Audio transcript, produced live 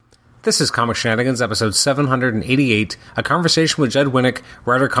This is Comic Shenanigans, episode 788, a conversation with Judd Winick,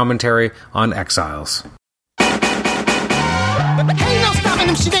 writer commentary on Exiles. Ain't no stopping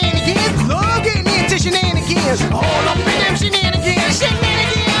them shenanigans. Love getting into shenanigans. All up in them shenanigans.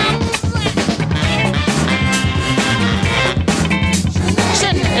 Shenanigans.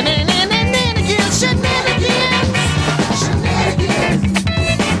 Shenanigans. Shenanigans. Shenanigans.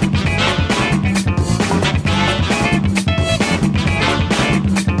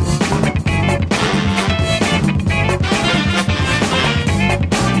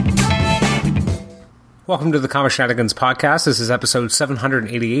 Welcome to the Comic Shenanigans podcast. This is episode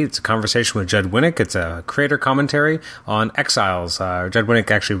 788. It's a conversation with Judd Winick. It's a creator commentary on Exiles. Judd Winick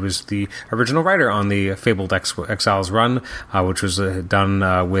actually was the original writer on the fabled Exiles run, which was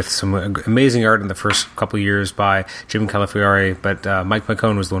done with some amazing art in the first couple of years by Jim Calafiore, but Mike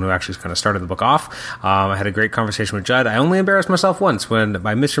McKone was the one who actually kind of started the book off. I had a great conversation with Judd. I only embarrassed myself once by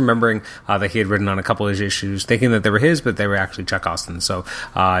misremembering that he had written on a couple of his issues, thinking that they were his, but they were actually Chuck Austin's. So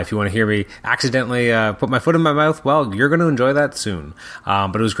if you want to hear me accidentally put my foot in my mouth, well, you're going to enjoy that soon.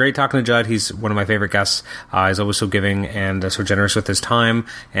 But it was great talking to Judd. He's one of my favorite guests. He's always so giving and so generous with his time,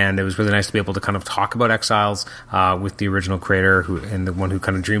 and it was really nice to be able to kind of talk about Exiles with the original creator and the one who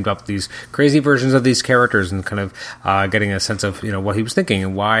kind of dreamed up these crazy versions of these characters, and kind of getting a sense of what he was thinking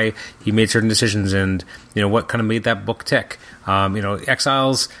and why he made certain decisions, and what kind of made that book tick.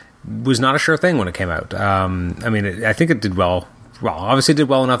 Exiles was not a sure thing when it came out. I think it did well. Well, obviously it did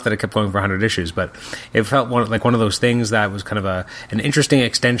well enough that it kept going for 100 issues, but it felt like one of those things that was kind of an interesting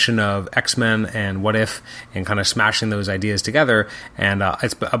extension of X-Men and What If, and kind of smashing those ideas together. And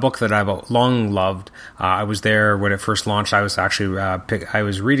it's a book that I've long loved. I was there when it first launched. I was actually I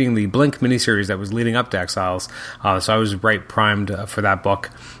was reading the Blink miniseries that was leading up to Exiles, so I was right primed for that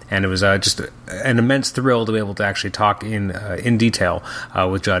book. And it was just an immense thrill to be able to actually talk in detail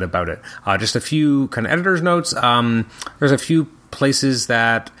with Judd about it. Just a few kind of editor's notes. There's a few places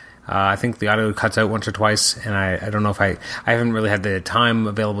that I think the audio cuts out once or twice, and I don't know if I haven't really had the time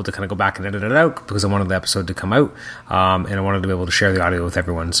available to kind of go back and edit it out, because I wanted the episode to come out, and I wanted to be able to share the audio with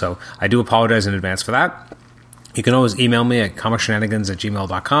everyone. So I do apologize in advance for that. You can always email me at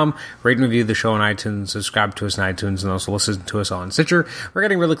comicshenanigans@gmail.com, rate and review the show on iTunes, subscribe to us on iTunes, and also listen to us on Stitcher. We're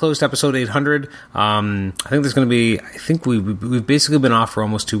getting really close to episode 800. I think there's going to be, we've basically been off for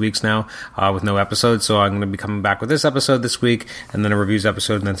almost 2 weeks now with no episodes, so I'm going to be coming back with this episode this week, and then a reviews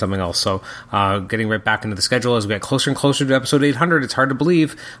episode, and then something else. So getting right back into the schedule as we get closer and closer to episode 800. It's hard to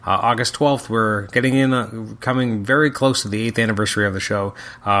believe. August 12th, we're coming very close to the 8th anniversary of the show,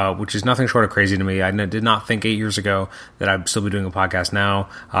 which is nothing short of crazy to me. I did not think 8 years ago that I'd still be doing a podcast now.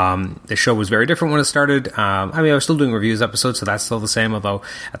 The show was very different when it started. I was still doing reviews episodes, so that's still the same, although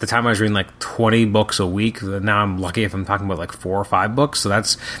at the time I was reading like 20 books a week. Now I'm lucky if I'm talking about like 4 or 5 books, so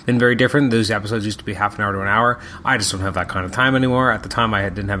that's been very different. Those episodes used to be half an hour to an hour. I just don't have that kind of time anymore. At the time I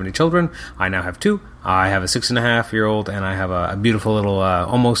didn't have any children. I now have 2. I have a 6.5-year-old, and I have a beautiful little,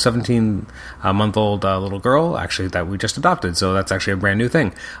 almost 17-month-old little girl, actually, that we just adopted. So that's actually a brand new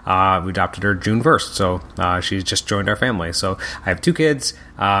thing. We adopted her June 1st, so she's just joined our family. So I have 2 kids,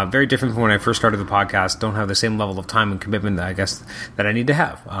 very different from when I first started the podcast. Don't have the same level of time and commitment, I guess, that I need to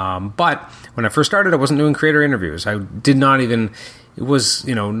have. But when I first started, I wasn't doing creator interviews. I did not even... It was,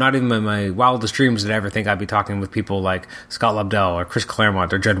 not even in my wildest dreams did I ever think I'd be talking with people like Scott Lobdell or Chris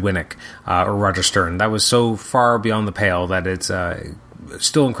Claremont or Judd Winick or Roger Stern. That was so far beyond the pale that it's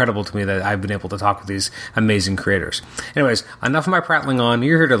still incredible to me that I've been able to talk with these amazing creators. Anyways, enough of my prattling on.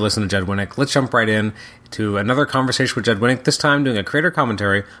 You're here to listen to Judd Winick. Let's jump right in to another conversation with Judd Winick, this time doing a creator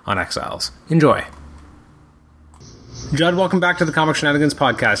commentary on Exiles. Enjoy. Judd, welcome back to the Comic Shenanigans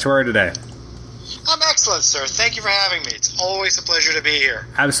podcast. How are you today? I'm excellent, sir. Thank you for having me. It's always a pleasure to be here.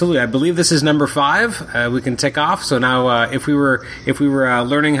 Absolutely. I believe this is number 5. We can tick off. So now, if we were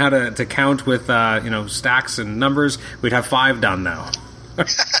learning how to count with stacks and numbers, we'd have 5 done now. Yeah,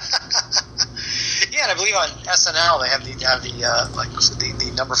 and I believe on SNL they have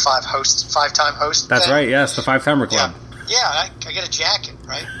the number 5 host, 5-time host. That's thing. Right. Yes, the 5-timer club. Yeah, I get a jacket,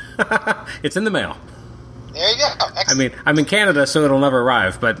 right? It's in the mail. There you go. Excellent. I'm in Canada, so it'll never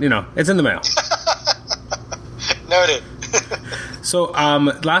arrive, but, it's in the mail. Noted. So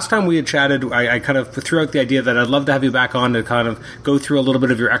last time we had chatted, I kind of threw out the idea that I'd love to have you back on to kind of go through a little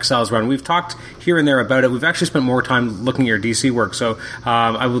bit of your Exiles run. We've talked here and there about it. We've actually spent more time looking at your DC work, so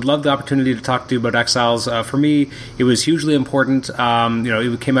I would love the opportunity to talk to you about Exiles. For me, it was hugely important.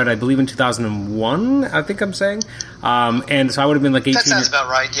 It came out, I believe, in 2001, I think I'm saying. And so I would have been like 18. That sounds about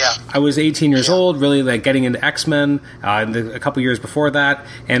right, yeah. I was 18 years old, really like getting into X-Men a couple years before that.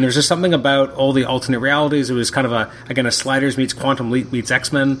 And there's just something about all the alternate realities. It was kind of a Sliders meets Quantum Quantum Leap meets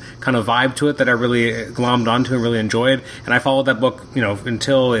X-Men kind of vibe to it that I really glommed onto and really enjoyed. And I followed that book,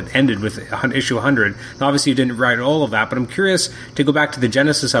 until it ended with issue 100. Now, obviously, you didn't write all of that, but I'm curious to go back to the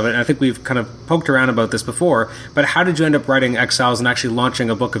genesis of it. And I think we've kind of poked around about this before, but how did you end up writing Exiles and actually launching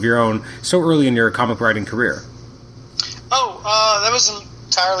a book of your own so early in your comic writing career? That was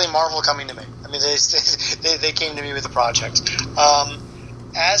entirely Marvel coming to me. I mean, they came to me with the project.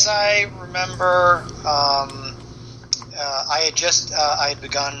 As I remember, I had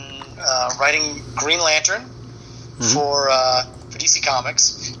begun writing Green Lantern for DC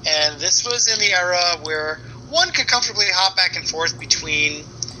Comics, and this was in the era where one could comfortably hop back and forth between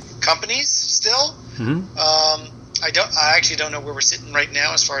companies still. I actually don't know where we're sitting right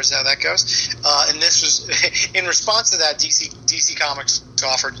now as far as how that goes. And this was in response to that. DC Comics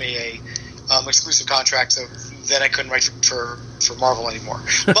offered me a exclusive contract, so then I couldn't write for Marvel anymore.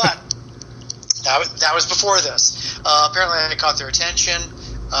 But that was before this. Apparently, I caught their attention.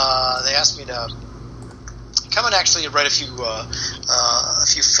 They asked me to come and actually write a few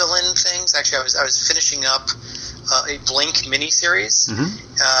fill-in things. Actually, I was finishing up a Blink miniseries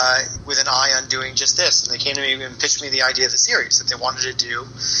with an eye on doing just this. And they came to me and pitched me the idea of the series, that they wanted to do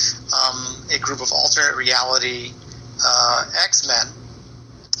a group of alternate reality X-Men.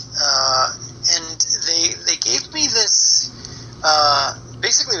 And they gave me this.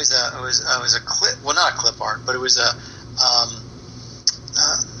 Basically, it was a clip. Well, not a clip art, but it was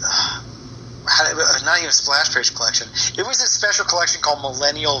not even a splash page collection. It was a special collection called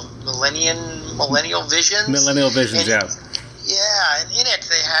Millennial Visions. Millennial Visions, yeah. Yeah, and in it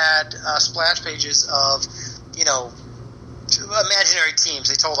they had splash pages of, imaginary teams.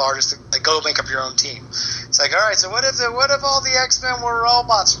 They told artists to go make up your own team. It's like, all right, so what if all the X-Men were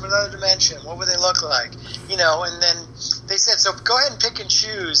robots from another dimension? What would they look like? And then they said, so go ahead and pick and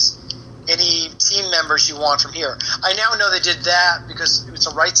choose any team members you want from here. I now know they did that because it's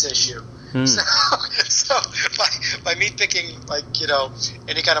a rights issue. So by me picking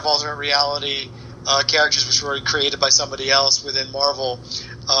any kind of alternate reality characters which were created by somebody else within Marvel,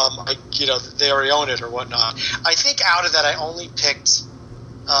 they already own it or whatnot. I think out of that I only picked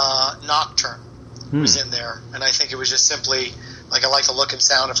Nocturne was in there, and I think it was just simply I like the look and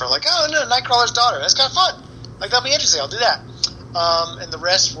sound of her. Oh no, Nightcrawler's daughter. That's kind of fun. That'll be interesting. I'll do that. And the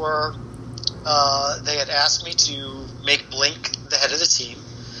rest were they had asked me to make Blink the head of the team.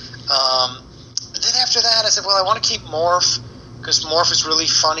 And then after that, I said, well, I want to keep Morph, because Morph is really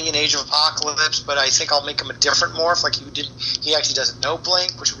funny in Age of Apocalypse, but I think I'll make him a different Morph. He actually doesn't know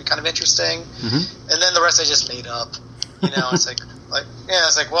Blink, which would be kind of interesting. And then the rest I just made up. It's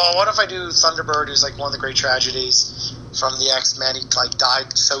like, well, what if I do Thunderbird, who's one of the great tragedies from the X-Men? He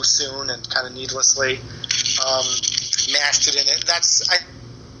died so soon and kind of needlessly. Mashed it in it.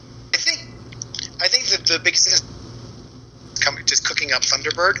 I think the biggest thing is just cooking up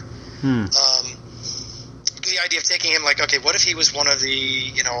Thunderbird. The idea of taking him okay, what if he was one of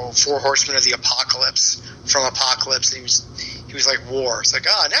the four horsemen of the apocalypse from Apocalypse, and he was like War. It's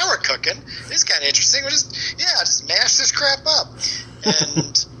now we're cooking. This is kind of interesting. We'll just mash this crap up.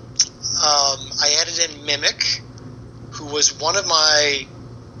 And I added in Mimic, who was one of my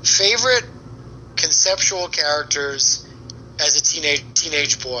favorite conceptual characters as a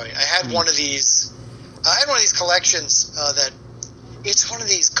teenage boy. I had one of these collections that. It's one of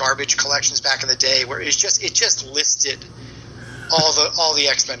these garbage collections back in the day where it just listed all the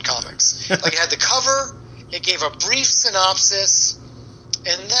X-Men comics. It had the cover, it gave a brief synopsis,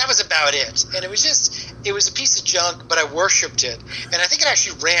 and that was about it. And it was a piece of junk, but I worshipped it. And I think it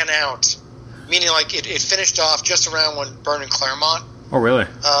actually ran out, meaning it finished off just around when Byrne and Claremont really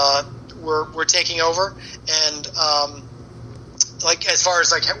were taking over, and as far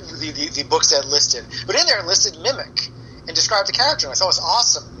as the books that listed, but in there it listed Mimic and described the character, and I thought it was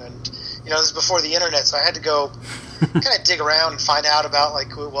awesome. And this is before the internet, so I had to go kind of dig around and find out about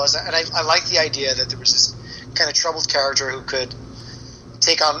who it was. And I liked the idea that there was this kind of troubled character who could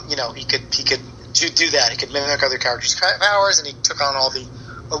take on, he could do that. He could mimic other characters' powers, and he took on all the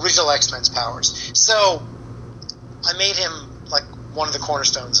original X-Men's powers. So I made him one of the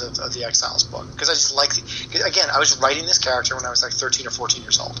cornerstones of the Exiles book, because I just again, I was writing this character when I was 13 or 14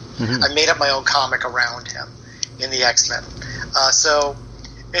 years old. I made up my own comic around him in the X-Men. So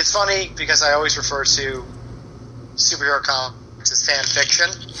it's funny because I always refer to superhero comics as fan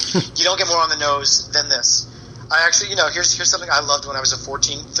fiction. You don't get more on the nose than this. I actually, here's something I loved when I was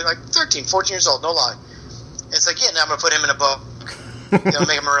 14 years old, no lie. It's now I'm going to put him in a book,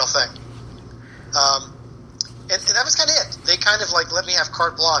 make him a real thing. And that was kind of it. They kind of let me have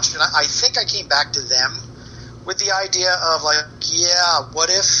carte blanche. And I think I came back to them with the idea of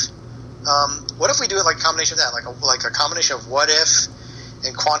what what if we do it like a combination of that, like a combination of What If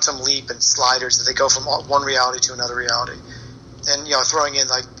and Quantum Leap and Sliders, that they go from one reality to another reality, and throwing in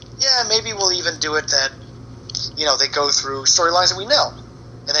maybe we'll even do it that they go through storylines that we know,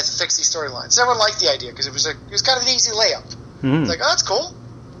 and then fix these storylines. Everyone liked the idea because it was kind of an easy layup. It's like, oh, that's cool.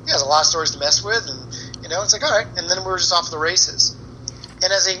 Yeah, there's a lot of stories to mess with, and it's like, all right, and then we were just off to the races.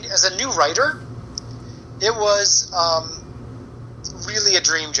 And as a new writer, it was really a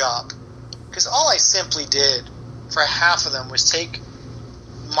dream job, because all I simply did for half of them was take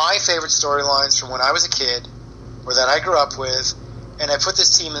my favorite storylines from when I was a kid, or that I grew up with, and I put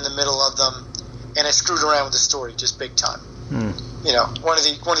this team in the middle of them, and I screwed around with the story just big time. One of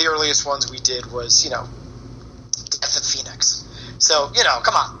the earliest ones we did was Death of Phoenix. So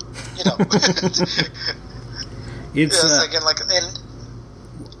come on,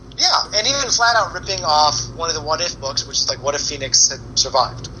 and even flat out ripping off one of the What If books, which is like, what if Phoenix had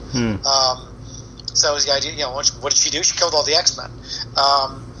survived? So it was the idea, what did she do? She killed all the X-Men.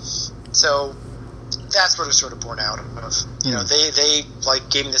 So that's what it was sort of born out of. They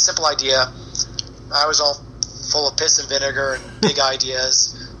gave me the simple idea. I was all full of piss and vinegar and big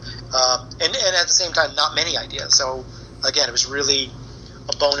ideas, and at the same time, not many ideas. So again, it was really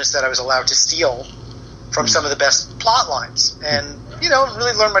a bonus that I was allowed to steal from some of the best plot lines, and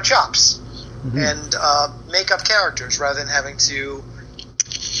really learn my chops and make up characters rather than having to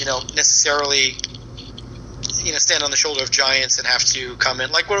necessarily stand on the shoulder of giants and have to come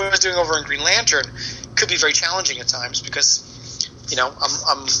in, like what I was doing over in Green Lantern. Could be very challenging at times because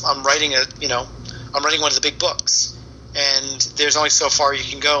I'm writing I'm writing one of the big books, and there's only so far you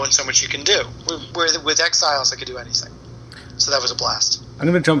can go and so much you can do. With Exiles, I could do anything, so that was a blast. I'm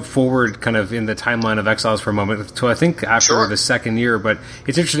going to jump forward kind of in the timeline of Exiles for a moment to, I think, after the second year, but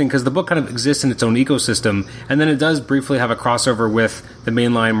it's interesting because the book kind of exists in its own ecosystem, and then it does briefly have a crossover with the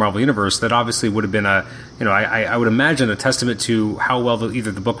mainline Marvel Universe that obviously would have been I would imagine a testament to how well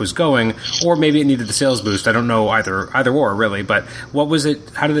either the book was going, or maybe it needed the sales boost. I don't know either or really, but what was it,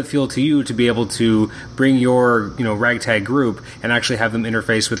 how did it feel to you to be able to bring your, ragtag group and actually have them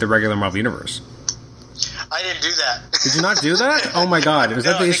interface with the regular Marvel Universe? I didn't do that. Did you not do that? Oh my God! Was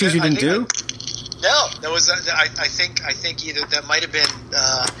that the issues you didn't do? No, that was. I think either that might have been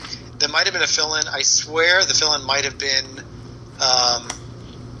a fill-in. I swear the fill-in might have been.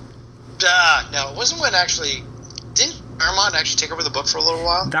 No, it wasn't when actually. Didn't Claremont actually take over the book for a little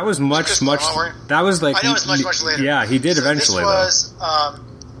while? That was much. That was like. I know it was much later. Yeah, he did eventually. This was.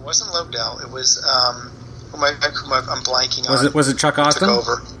 It wasn't Lobdell. It was. I'm blanking on. Was it Chuck Austin? Took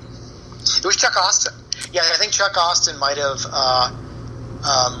over. It was Chuck Austin. Yeah, I think Chuck Austin might have.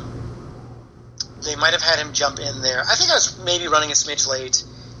 They might have had him jump in there. I think I was maybe running a smidge late,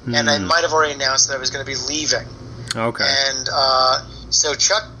 and I might have already announced that I was going to be leaving. Okay. And so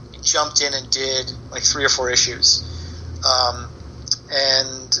Chuck jumped in and did like 3 or 4 issues, and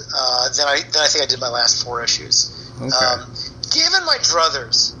then I think I did my last 4 issues. Okay. Given my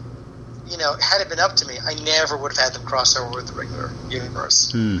druthers, had it been up to me, I never would have had them cross over with the regular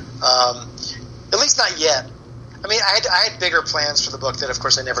universe. At least not yet. I mean, I had bigger plans for the book that, of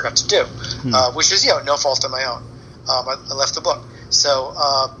course, I never got to do, which is, no fault of my own. I left the book. So,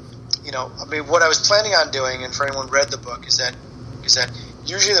 I mean, what I was planning on doing, and for anyone who read the book, is that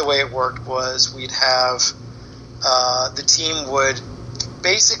usually the way it worked was we'd have the team would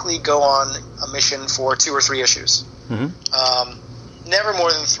basically go on a mission for 2 or 3 issues. Never more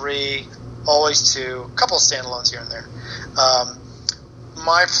than 3, always 2, a couple of standalones here and there.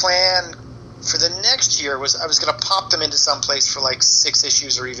 My plan for the next year was I was going to pop them into some place for like 6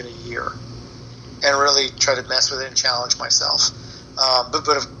 issues or even a year, and really try to mess with it and challenge myself. But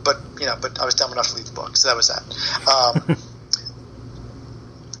I was dumb enough to leave the book, so that was that.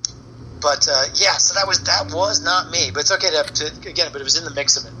 So that was not me. But it's okay but it was in the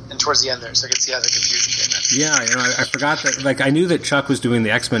mix of it, and towards the end there, so I could see how the confusion came in. Yeah, I forgot that. Like, I knew that Chuck was doing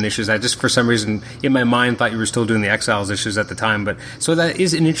the X-Men issues. I just, for some reason, in my mind, thought you were still doing the Exiles issues at the time. But so that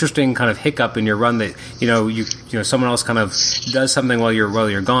is an interesting kind of hiccup in your run that someone else kind of does something while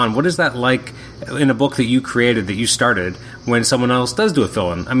you're gone. What is that like in a book that you created, that you started, when someone else does do a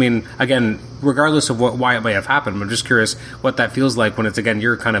fill-in? I mean, again, regardless of why it may have happened, I'm just curious what that feels like when it's, again,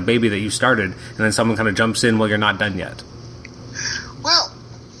 your kind of baby that you started, and then someone kind of jumps in while you're not done yet. Well,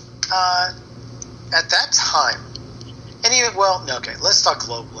 at that time, let's talk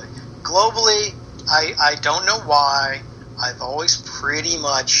globally. Globally, I don't know why, I've always pretty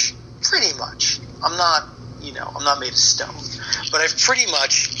much, I'm not made of stone, but I've pretty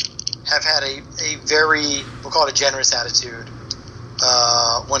much have had a very, we'll call it a generous attitude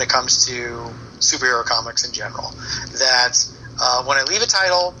when it comes to superhero comics in general. That when I leave a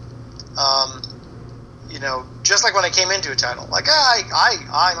title, just like when I came into a title, like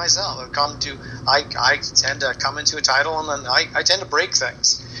I myself have I tend to come into a title and then I tend to break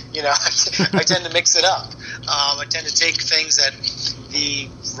things. I tend to mix it up. I tend to take things that the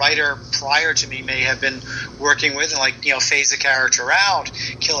writer prior to me may have been working with and phase a character out,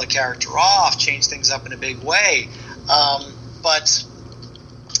 kill a character off, change things up in a big way. But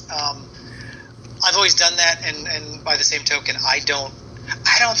I've always done that, and by the same token, I don't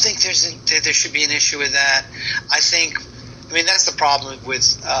think there should be an issue with that. I mean that's the problem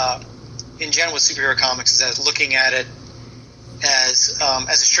with in general with superhero comics, is that looking at it as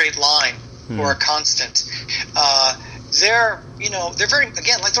a straight line or a constant. They're very,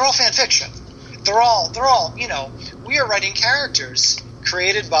 again, like they're all fan fiction. They're all we are writing characters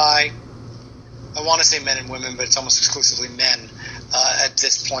created by, I want to say men and women, but it's almost exclusively men at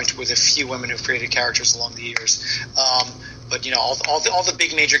this point, with a few women who've created characters along the years. But all the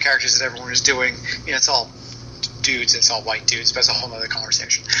big major characters that everyone is doing, it's all dudes, it's all white dudes, but it's a whole other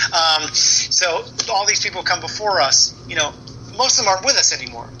conversation. So all these people come before us, most of them aren't with us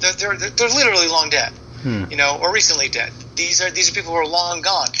anymore. They're literally long dead, or recently dead. These are people who are long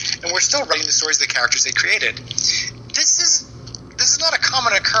gone, and we're still writing the stories of the characters they created. This is not a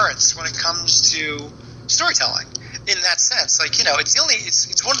common occurrence when it comes to storytelling. In that sense,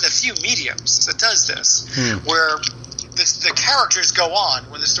 it's one of the few mediums that does this, where the characters go on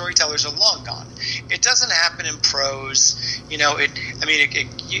when the storytellers are long gone. It doesn't happen in prose. In a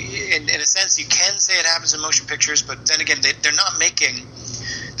sense, you can say it happens in motion pictures, but then again, they're not making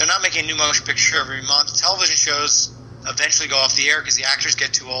a new motion picture every month. Television shows eventually go off the air because the actors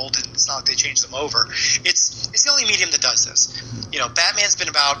get too old, and it's not like they change them over. It's the only medium that does this. Batman's been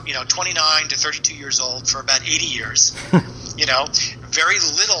about 29 to 32 years old for about 80 years. Very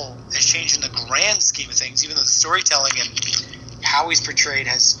little has changed in the grand scheme of things, even though the storytelling and how he's portrayed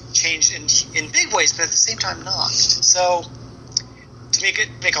has changed in big ways, but at the same time not. So to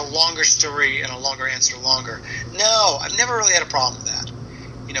make a longer story and a longer answer longer, no, I've never really had a problem with that.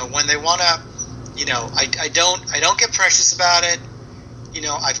 When they want to, I don't get precious about it.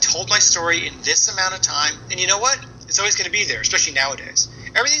 I've told my story in this amount of time, and you know what? It's always going to be there, especially nowadays.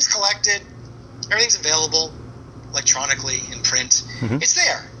 Everything's collected, everything's available electronically in print. It's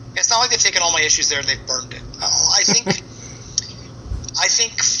there. It's not like they've taken all my issues there and they've burned it. I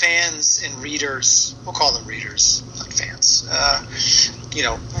think fans and readers, we'll call them readers, not fans.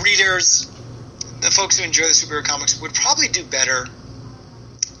 Readers, the folks who enjoy the superhero comics, would probably do better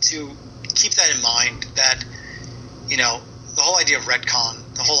to keep that in mind, that the whole idea of retcon,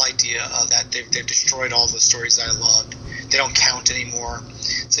 the whole idea of that they've destroyed all the stories I loved, they don't count anymore.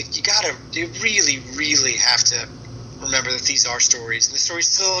 It's like you really, really have to remember that these are stories, and the stories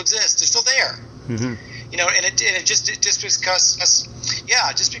still exist. They're still there. And just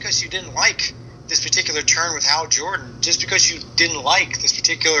because you didn't like this particular turn with Hal Jordan, just because you didn't like this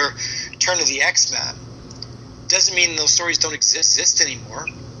particular turn of the X-Men, doesn't mean those stories don't exist anymore.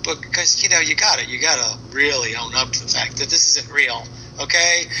 But because you gotta really own up to the fact that this isn't real.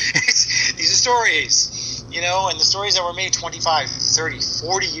 Okay, these are stories, and the stories that were made 25, 30,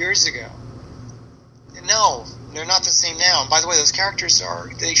 40 years ago. No, they're not the same now. And by the way, those characters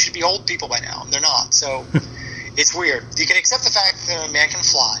they should be old people by now, and they're not. So it's weird. You can accept the fact that a man can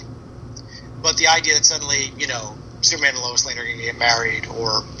fly, but the idea that suddenly, Superman and Lois Lane are going to get married,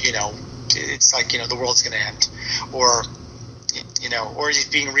 or, it's like, the world's going to end, or or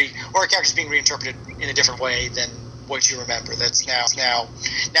a character's being reinterpreted in a different way than what you remember. That's now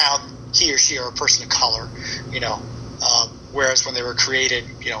he or she are a person of color, whereas when they were created,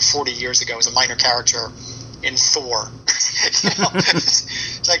 40 years ago as a minor character in Thor.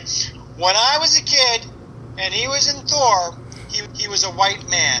 It's like, when I was a kid and he was in Thor, he was a white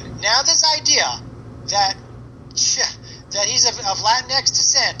man. Now this idea that he's of Latinx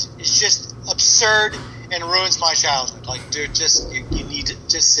descent is just absurd and ruins my childhood. Like, dude, you need to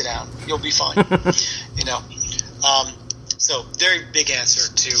just sit down. You'll be fine. So very big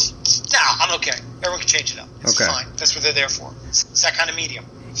answer to, I'm okay. Everyone can change it up. It's fine. That's what they're there for. It's that kind of medium.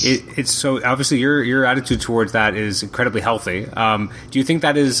 It's so obviously your attitude towards that is incredibly healthy. Do you think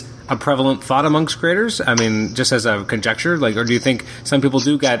that is a prevalent thought amongst creators? I mean, just as a conjecture, or do you think some people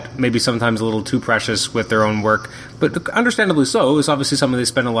do get maybe sometimes a little too precious with their own work, but understandably so? It's obviously something they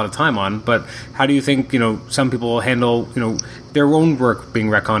spend a lot of time on. But how do you think some people handle their own work being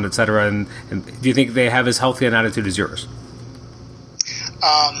retconned, etc.? And do you think they have as healthy an attitude as yours?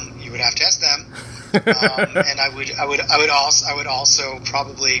 You would have to ask them. And I would also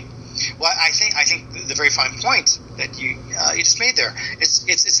probably. Well, I think the very fine point that you just made there.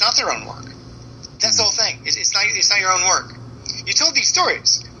 It's not their own work. That's the whole thing. It's not your own work. You told these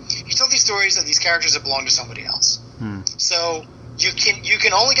stories. You tell these stories of these characters that belong to somebody else. So you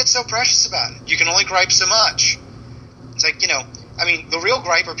can only get so precious about it. You can only gripe so much. It's like, the real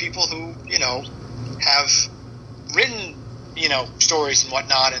gripe are people who, have written, stories and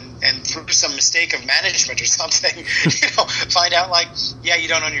whatnot, and through some mistake of management or something, find out like, yeah, you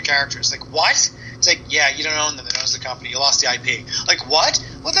don't own your characters. Like, what? It's like, yeah, you don't own them. It owns the company. You lost the IP. Like, what?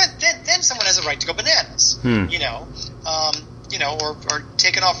 Well, then someone has a right to go bananas. Or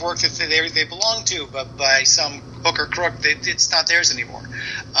taken off work that they belong to, but by some hook or crook, it's not theirs anymore.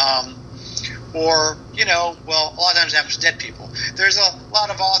 Or a lot of times it happens to dead people. There's a lot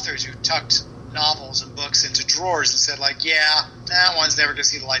of authors who tucked novels and books into drawers and said, like, yeah, that one's never going to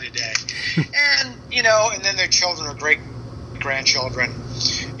see the light of day. And, and then their children or great-grandchildren,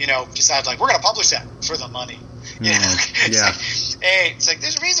 decide, like, we're going to publish that for the money. It's like,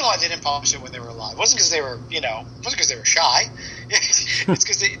 there's a reason why they didn't publish it when they were alive. It wasn't because they were, wasn't because they were shy. It's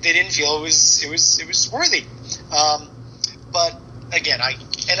because they didn't feel it was worthy. But again, I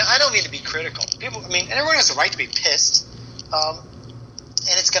don't mean to be critical. People, and everyone has a right to be pissed.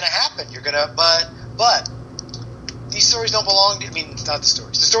 And it's going to happen. But these stories don't belong to, not the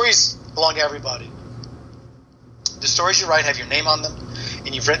stories. The stories belong to everybody. The stories you write have your name on them,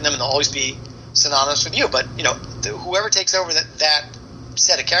 and you've written them, and they'll always be synonymous with you. But, whoever takes over that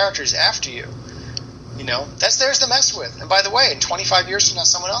set of characters after you, that's theirs to mess with. And by the way, in 25 years from now,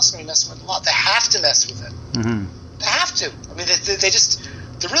 someone else is going to be messing with it a lot. They have to mess with it. Mm-hmm. They have to.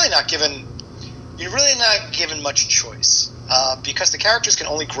 They're really not given, you're really not given much choice. Because the characters can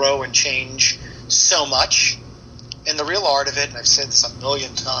only grow and change so much. And the real art of it, and I've said this a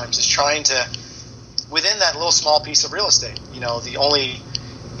million times, is trying to, within that little small piece of real estate, the only,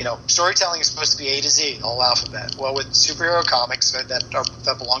 storytelling is supposed to be A to Z, the whole alphabet. Well, with superhero comics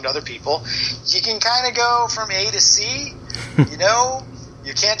that belong to other people, you can kind of go from A to C,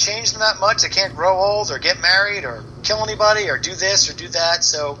 you can't change them that much. They can't grow old or get married or kill anybody or do this or do that.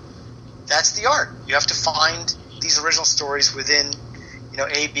 So that's the art. You have to find these original stories within,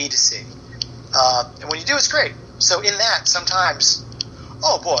 A, B to C. And when you do, it's great. So in that, sometimes,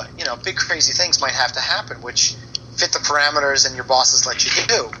 oh boy, big crazy things might have to happen, which fit the parameters and your bosses let you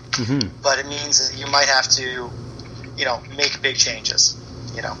do. Mm-hmm. But it means that you might have to, make big changes.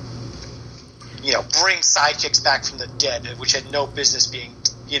 Bring sidekicks back from the dead, which had no business being,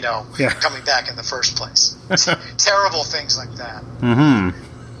 coming back in the first place. Terrible things like that. Mm-hmm.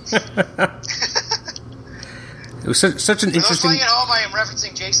 It was such an interesting. Those playing at home, I am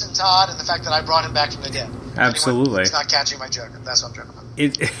referencing Jason Todd and the fact that I brought him back from the dead. Absolutely, it's not catching my joke. That's what I'm joking about.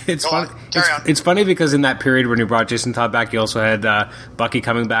 It's funny. Carry on. It's funny because in that period when you brought Jason Todd back, you also had Bucky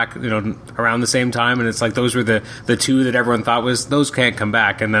coming back, around the same time, and it's like those were the two that everyone thought was those can't come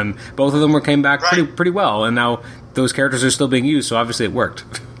back, and then both of them came back pretty well, and now those characters are still being used, so obviously it worked.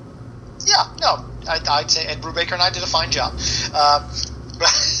 Yeah, no, I'd say Ed Brubaker and I did a fine job. But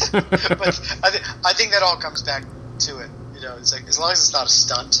I think that all comes back to it. It's like, as long as it's not a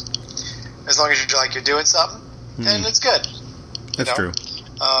stunt, as long as you're doing something, then it's good. That's true.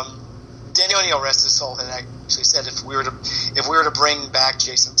 Danny O'Neill, rest his soul, had actually said if we were to bring back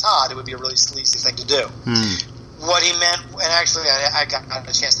Jason Todd, it would be a really sleazy thing to do. What he meant, and actually I got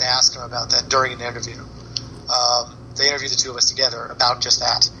a chance to ask him about that during an interview. They interviewed the two of us together about just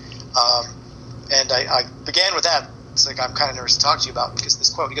that. And I began with that. It's like, I'm kind of nervous to talk to you about because of this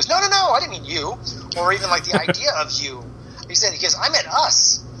quote. He goes, no, I didn't mean you, or even like the idea of you. He goes, I meant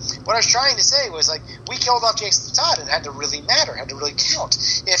us. What I was trying to say was, like, we killed off Jason Todd and it had to really matter, had to really count.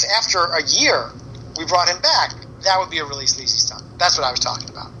 If after a year we brought him back, that would be a really sleazy stunt. That's what I was talking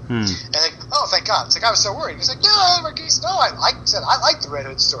about. And like, oh, thank God. It's like, I was so worried. He's like, I like the Red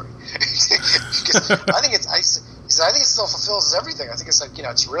Hood story. Because I think it still fulfills everything. I think it's like,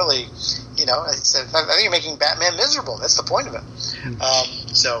 it's really, I think you're making Batman miserable. That's the point of it.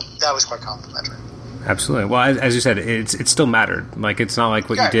 So that was quite complimentary. Absolutely. Well, as you said, it still mattered. Like, it's not like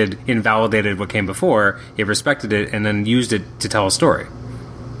what you did invalidated what came before. You respected it and then used it to tell a story.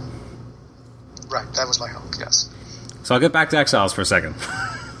 Right. That was my hope, yes. So I'll get back to Exiles for a second.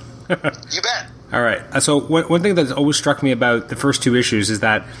 You bet. All right. So one thing that's always struck me about the first two issues is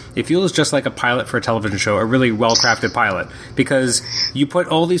that it feels just like a pilot for a television show, a really well-crafted pilot, because you put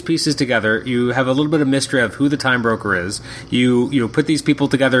all these pieces together. You have a little bit of mystery of who the time broker is. You put these people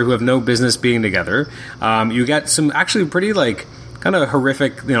together who have no business being together. You get some actually pretty kind of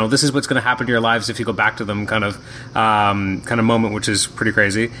horrific, this is what's going to happen to your lives if you go back to them kind of moment, which is pretty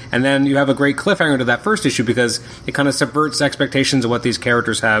crazy. And then you have a great cliffhanger to that first issue because it kind of subverts expectations of what these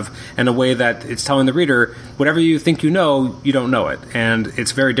characters have in a way that it's telling the reader, whatever you think you don't know it. And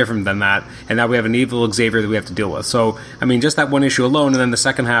it's very different than that. And now we have an evil Xavier that we have to deal with. So, I mean, just that one issue alone, and then the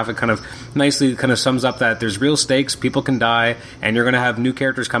second half, it kind of nicely kind of sums up that there's real stakes, people can die, and you're going to have new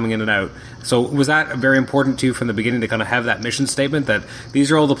characters coming in and out. So was that very important to you from the beginning to kind of have that mission statement that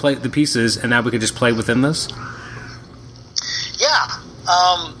these are all the pieces, and now we can just play within this? Yeah,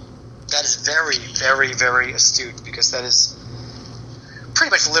 that is very, very, very astute, because that is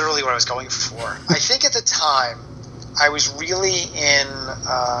pretty much literally what I was going for. I think at the time, I was really in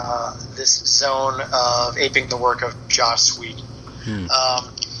this zone of aping the work of Joss Whedon.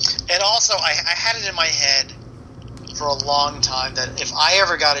 And also, I had it in my head for a long time that if I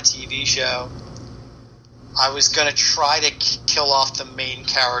ever got a TV show, I was going to try to kill off the main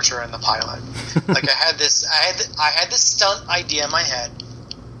character in the pilot. Like I had this stunt idea in my head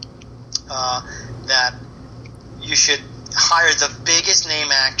that you should hire the biggest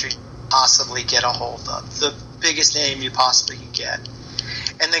name actor you possibly get a hold of, the biggest name you possibly can get,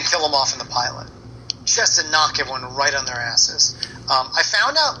 and then kill them off in the pilot, just to knock everyone right on their asses. I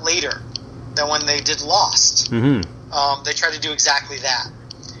found out later that when they did Lost, they tried to do exactly that.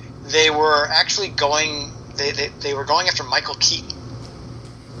 They were actually going. They were going after Michael Keaton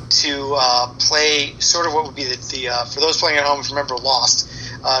to play sort of what would be the for those playing at home, if you remember Lost,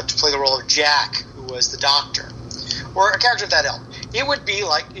 to play the role of Jack, who was the Doctor, or a character of that ilk. It would be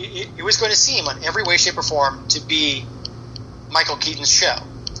like it was going to seem on every way, shape, or form to be Michael Keaton's show,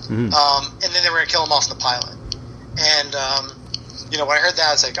 and then they were going to kill him off in the pilot. And when I heard that,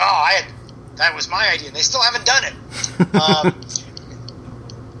 I was like, that was my idea, and they still haven't done it.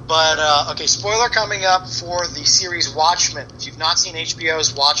 But, okay, spoiler coming up for the series Watchmen. If you've not seen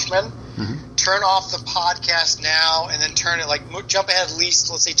HBO's Watchmen, turn off the podcast now and then turn it, jump ahead at least,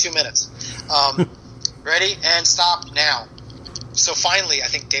 let's say, 2 minutes. Ready? And stop now. So finally, I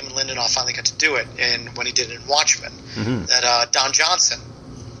think Damon Lindelof finally got to do it when he did it in Watchmen. That Don Johnson,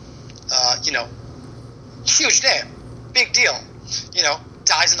 huge name, big deal,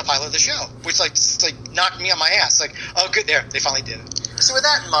 dies in the pilot of the show, which knocked me on my ass. Oh, good, there, they finally did it. So with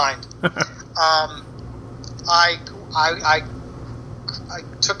that in mind, I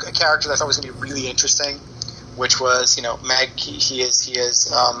took a character that I thought was going to be really interesting, which was he is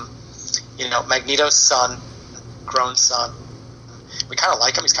Magneto's son, grown son. We kind of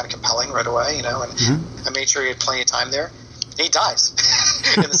like him. He's kind of compelling right away, and I made sure he had plenty of time there. He dies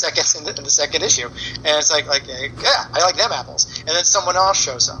in the second issue, and it's like yeah, I like them apples. And then someone else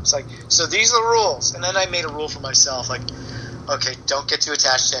shows up. It's like, so these are the rules. And then I made a rule for myself, okay, don't get too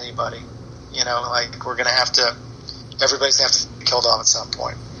attached to anybody. We're gonna have to. Everybody's gonna have to be killed off at some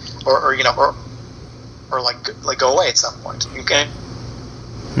point, or go away at some point. Okay.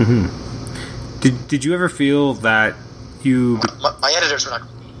 Did you ever feel that you? My editors were not.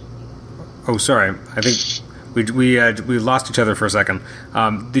 Oh, sorry. I think we lost each other for a second.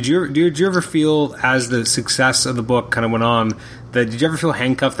 Did you ever feel, as the success of the book kind of went on, that did you ever feel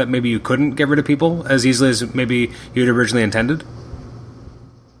handcuffed that maybe you couldn't get rid of people as easily as maybe you had originally intended?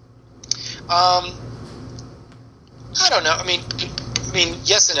 I don't know. I mean,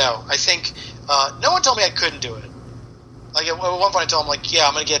 yes and no. I think no one told me I couldn't do it. At one point I told them, yeah,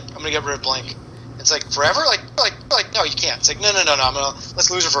 I'm gonna get rid of Blink. It's forever? No, you can't. It's no, let's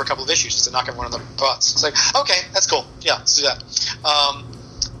lose her for a couple of issues just to knock everyone on the butts. It's okay, that's cool. Yeah, let's do that.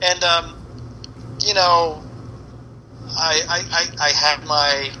 I had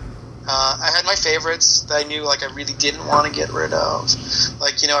my favorites that I knew I really didn't want to get rid of.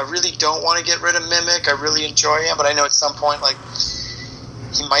 I really don't want to get rid of Mimic. I really enjoy him, but I know at some point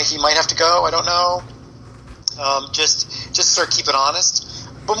he might have to go. I don't know. Just sort of keep it honest.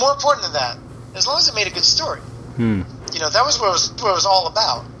 But more important than that, as long as it made a good story. That was what it was all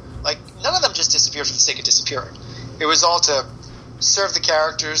about. None of them just disappeared for the sake of disappearing. It was all to serve the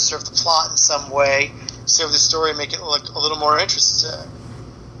characters, serve the plot in some way, serve the story, make it look a little more interesting.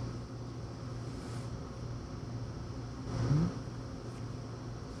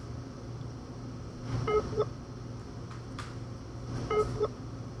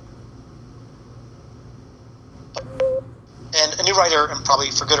 And a new writer, and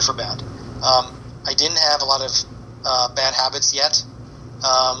probably for good or for bad. I didn't have a lot of bad habits yet,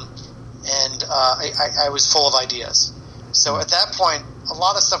 and I was full of ideas. So at that point, a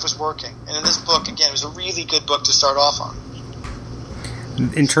lot of stuff was working. And in this book, again, it was a really good book to start off on.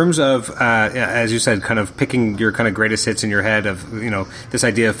 In terms of, as you said, kind of picking your kind of greatest hits in your head of, this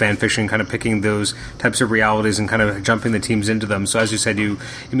idea of fan fiction, kind of picking those types of realities and kind of jumping the teams into them. So as you said, you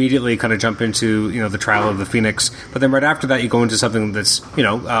immediately kind of jump into, the Trial of the Phoenix, but then right after that you go into something that's,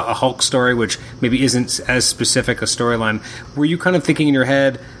 a Hulk story, which maybe isn't as specific a storyline. Were you kind of thinking in your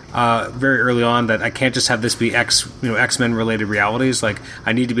head, very early on, that I can't just have this be X-Men related realities? Like,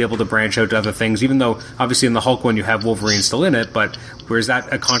 I need to be able to branch out to other things, even though obviously in the Hulk one you have Wolverine still in it, but whereas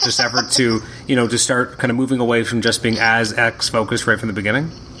that a conscious effort to, to start kind of moving away from just being as X focused right from the beginning?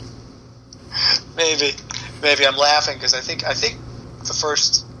 Maybe I'm laughing because I think the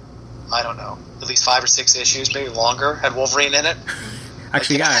first, I don't know, at least 5 or 6 issues, maybe longer, had Wolverine in it.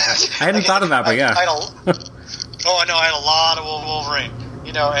 Actually, I hadn't thought of that, but yeah. I had a lot of Wolverine.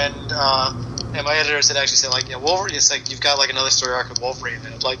 And my editors had actually said, like, Wolverine, it's like, you've got, like, another story arc with Wolverine.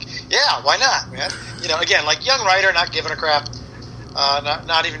 And like, yeah, why not, man? Again, like, young writer, not giving a crap,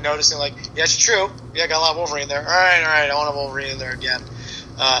 not even noticing, like, yeah, it's true. Yeah, I got a lot of Wolverine there. All right, I want a Wolverine in there again.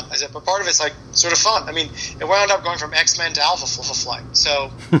 I said, but part of it's, like, sort of fun. I mean, it wound up going from X-Men to Alpha Flight.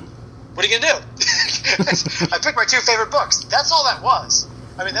 So, what are you going to do? I picked my 2 favorite books. That's all that was.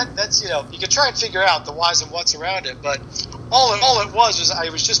 I mean, that's, you could try and figure out the whys and whats around it, but all it was I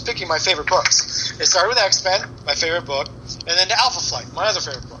was just picking my favorite books. It started with X-Men, my favorite book, and then to Alpha Flight, my other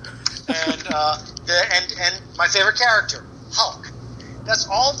favorite book, and my favorite character, Hulk. That's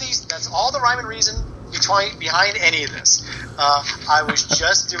all the rhyme and reason behind any of this. I was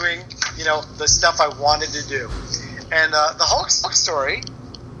just doing, the stuff I wanted to do, and the Hulk story.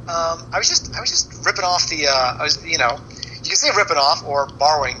 I was just ripping off you can say ripping off or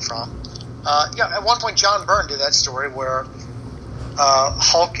borrowing from. At one point, John Byrne did that story where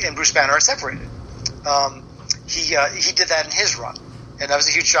Hulk and Bruce Banner are separated. He did that in his run, and I was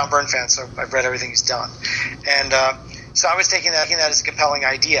a huge John Byrne fan, so I've read everything he's done. And so I was taking that as a compelling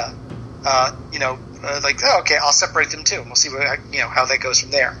idea. Okay, I'll separate them too, and we'll see how that goes from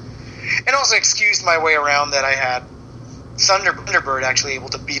there. And also excused my way around that I had Thunderbird actually able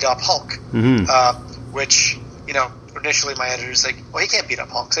to beat up Hulk, which initially my editor's like, well, he can't beat up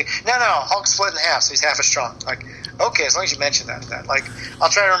Hulk. It's like, no, Hulk's split in half, so he's half as strong. Like, okay, as long as you mention that. Like, I'll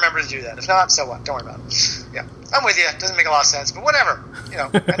try to remember to do that. If not, so what? Don't worry about it. Yeah, I'm with you. It doesn't make a lot of sense, but whatever.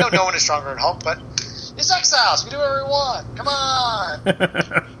 I know no one is stronger than Hulk, but it's Exiles. We can do whatever we want. Come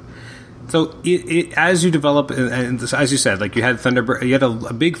on. So as you develop, and as you said, like you had Thunderbird, you had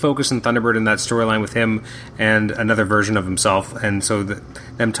a big focus in Thunderbird in that storyline with him and another version of himself, and so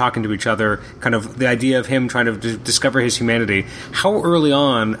them talking to each other, kind of the idea of him trying to discover his humanity. How early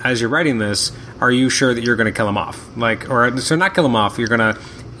on, as you're writing this, are you sure that you're going to kill him off? So not kill him off, you're going to,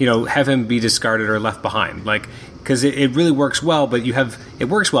 have him be discarded or left behind, because it really works well, but it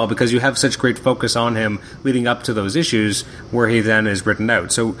works well because you have such great focus on him leading up to those issues where he then is written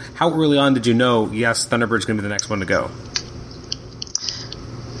out. So how early on did you know, yes, Thunderbird's going to be the next one to go?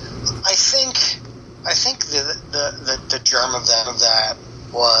 I think the germ of that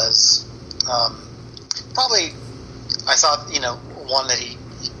was probably, I thought, one that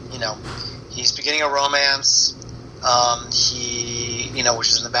he's beginning a romance. Which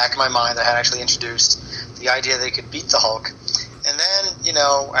is in the back of my mind, I had actually introduced the idea that he could beat the Hulk. And then,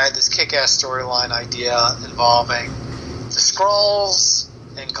 I had this kick-ass storyline idea involving the Skrulls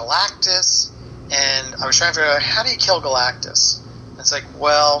and Galactus, and I was trying to figure out, how do you kill Galactus? And it's like,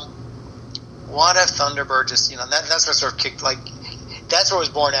 well, what if Thunderbird just, that's what sort of kicked, that's what was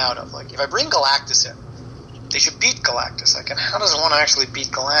born out of. If I bring Galactus in, they should beat Galactus. And how does one actually beat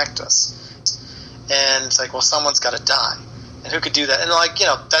Galactus? And it's like, well, someone's got to die. And who could do that? And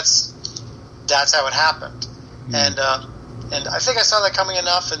that's how it happened. And I think I saw that coming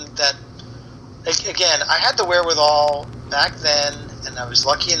enough, and that, again, I had the wherewithal back then, and I was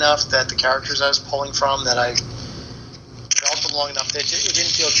lucky enough that the characters I was pulling from, that I developed them long enough that it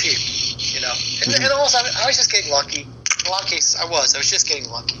didn't feel cheap, And also, I was just getting lucky. In a lot of cases, I was just getting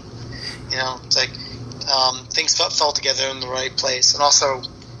lucky. It's like things fell together in the right place. And also,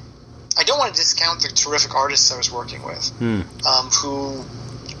 I don't want to discount the terrific artists I was working with, who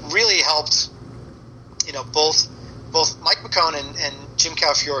really helped. Both Mike McKone and Jim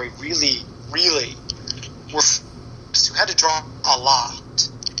Calafiore really had to draw a lot.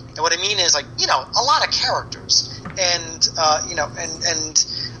 And what I mean is, a lot of characters, and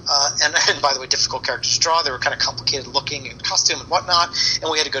by the way, difficult characters to draw. They were kind of complicated looking and costume and whatnot, and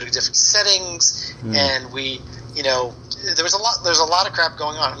we had to go to different settings, and we. There's a lot of crap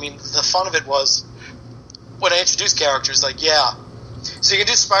going on. I mean, the fun of it was when I introduced characters, so you can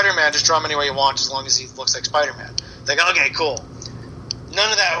do Spider-Man, just draw him any way you want, as long as he looks like Spider-Man. Okay, cool.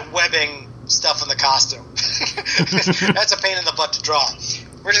 None of that webbing, stuff in the costume. That's a pain in the butt to draw.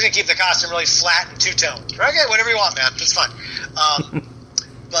 We're just going to keep the costume really flat and two-toned. Okay, whatever you want, man. It's fun.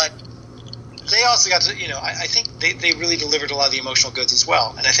 But they also got to, I think they really delivered a lot of the emotional goods as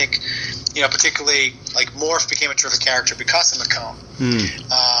well. And I think, particularly, like, Morph became a terrific character because of McCone.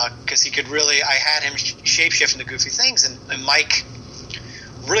 Because he could really, I had him shapeshift into goofy things, and Mike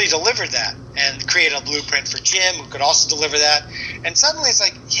really delivered that and created a blueprint for Jim, who could also deliver that. And suddenly it's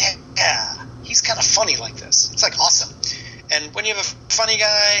like, yeah, he's kind of funny like this. It's like awesome. And when you have a funny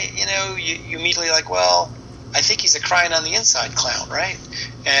guy, you immediately like, well, I think he's a crying on the inside clown, right?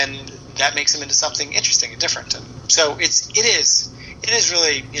 And that makes him into something interesting and different. And so it is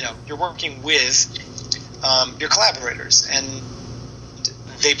really, you're working with your collaborators, and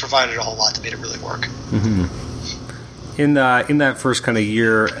they provided a whole lot to make it really work. Mm-hmm. In that first kind of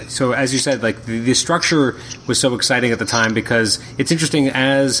year, so as you said, like the structure was so exciting at the time, because it's interesting,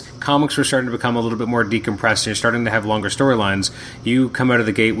 as comics were starting to become a little bit more decompressed and you're starting to have longer storylines, you come out of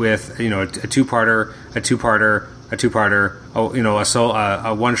the gate with a two-parter, a two-parter, a two-parter,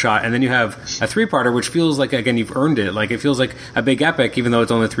 a one-shot, and then you have a three-parter, which feels like, again, you've earned it. Like, it feels like a big epic, even though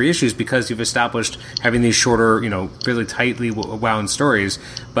it's only 3 issues, because you've established having these shorter, really tightly wound stories.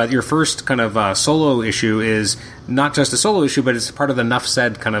 But your first kind of solo issue is not just a solo issue, but it's part of the Nuff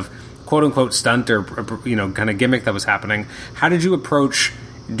Said kind of quote-unquote stunt or, kind of gimmick that was happening. How did you approach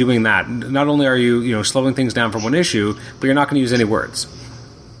doing that? Not only are you, slowing things down for one issue, but you're not going to use any words.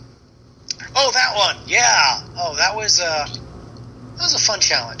 Oh, that one, yeah. Oh, that was a fun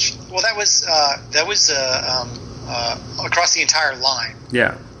challenge. Well, that was across the entire line.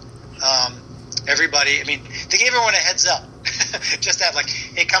 Yeah. Everybody, they gave everyone a heads up. Just that, like,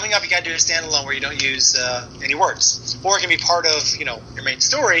 hey, coming up, you got to do a standalone where you don't use any words, or it can be part of your main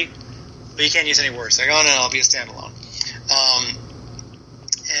story, but you can't use any words. Like, oh no, I'll be a standalone.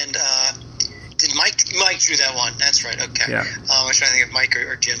 And did Mike drew that one? That's right. Okay. Yeah. I was trying to think if Mike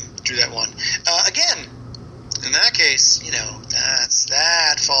or Jim drew that one. Again, in that case,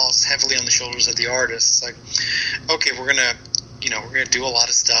 that falls heavily on the shoulders of the artists. Like, okay, we're gonna do a lot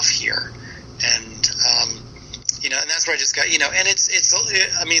of stuff here, and and that's where I just got, and it's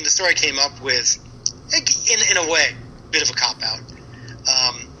the story came up with, in a way, a bit of a cop out.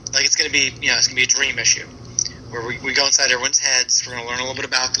 Like, it's gonna be, it's gonna be a dream issue, where we go inside everyone's heads. We're going to learn a little bit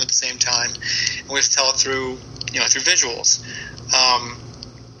about them at the same time, and we have to tell it through visuals.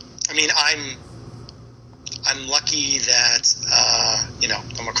 I'm lucky that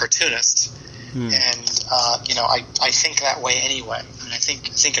I'm a cartoonist, and I think that way anyway. I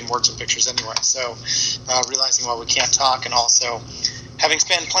think in words and pictures anyway. So realizing we can't talk, and also having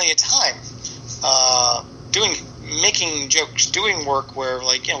spent plenty of time making jokes, doing work where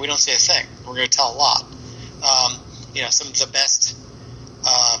we don't say a thing. We're going to tell a lot. Some of the best,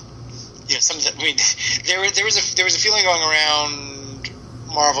 there was a feeling going around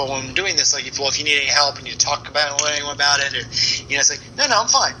Marvel when doing this, like, if you need any help and you talk about it, or, it's like, no, I'm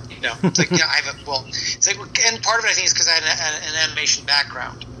fine. It's like, it's like, and part of it I think is because I had an animation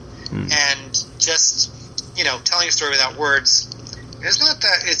background, and just, telling a story without words, it's not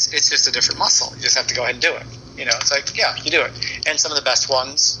that, it's just a different muscle. You just have to go ahead and do it. It's like, yeah, you do it. And some of the best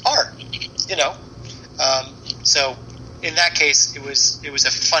ones are, so in that case, it was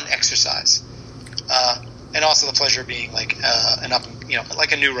a fun exercise, and also the pleasure of being like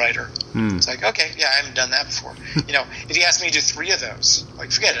like a new writer. It's like, okay, yeah, I haven't done that before. If you ask me to do 3 of those,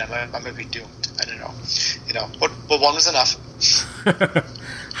 like, forget it, I'm going to be doomed. I don't know, but one was enough.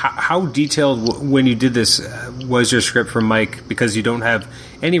 How detailed, when you did this, was your script for Mike? Because you don't have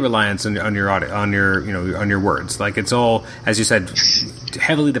any reliance on your words. Like, it's all, as you said,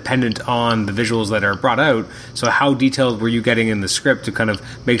 heavily dependent on the visuals that are brought out. So how detailed were you getting in the script to kind of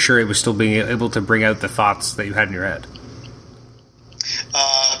make sure it was still being able to bring out the thoughts that you had in your head?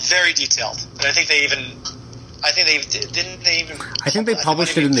 Very detailed. And I think they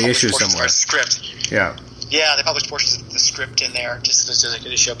published it in the issue somewhere. Script. Yeah. Yeah, they published portions of the script in there just so they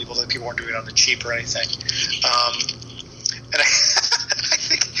could show people that people weren't doing it on the cheap or anything. And I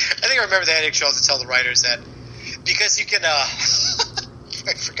think I remember they had to tell the writers that, because you can.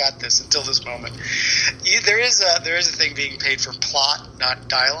 I forgot this until this moment. There is a thing being paid for plot, not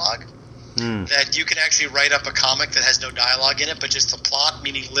dialogue. That you can actually write up a comic that has no dialogue in it, but just the plot,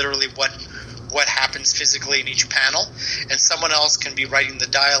 meaning literally what happens physically in each panel, and someone else can be writing the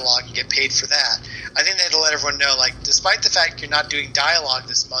dialogue and get paid for that. I think they had to let everyone know, like, despite the fact you're not doing dialogue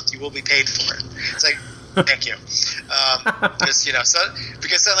this month, you will be paid for it. It's like, thank you.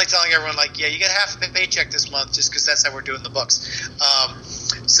 Because suddenly telling everyone, like, yeah, you get half a paycheck this month just because that's how we're doing the books.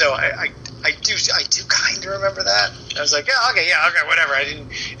 So I I do kind of remember that. I was like, okay, whatever.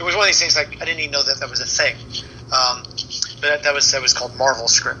 It was one of these things like I didn't even know that was a thing. But that was called Marvel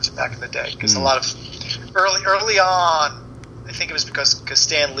Script back in the day, because a lot of early on, I think it was because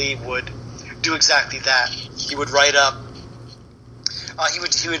Stan Lee would do exactly that. He would write up. He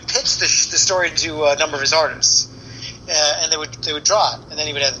would pitch the story to a number of his artists, and they would draw it, and then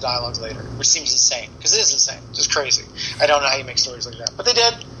he would add the dialogue later, which seems insane, because it is insane, just crazy. I don't know how you make stories like that, but they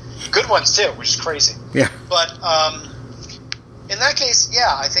did good ones too, which is crazy. Yeah. But in that case,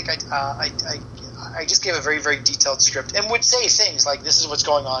 I think I just gave a very, very detailed script and would say things like, "This is what's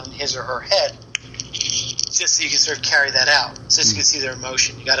going on in his or her head," just so you can sort of carry that out, so you can see their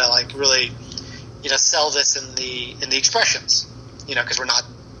emotion. You got to like really, sell this in the expressions, because we're not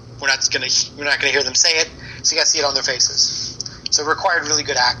gonna hear them say it, so you got to see it on their faces. So it required really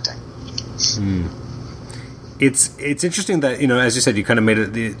good acting. It's interesting that, as you said, you kind of made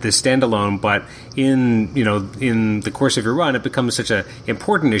it the standalone, but in the course of your run, it becomes such an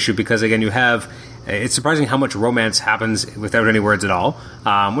important issue because, again, it's surprising how much romance happens without any words at all,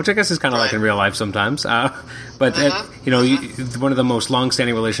 which I guess is kind of like in real life sometimes. But one of the most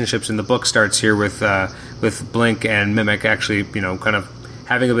long-standing relationships in the book starts here with Blink and Mimic actually, kind of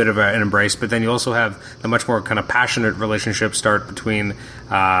having a bit of an embrace, but then you also have the much more kind of passionate relationship start between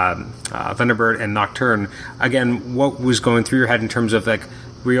Thunderbird and Nocturne. Again, what was going through your head in terms of, like,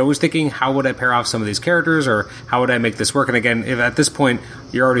 were you always thinking, how would I pair off some of these characters, or how would I make this work? And again, if at this point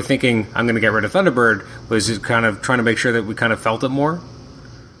you're already thinking, I'm going to get rid of Thunderbird, was it kind of trying to make sure that we kind of felt it more?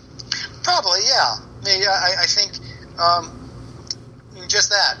 Probably, yeah. I think just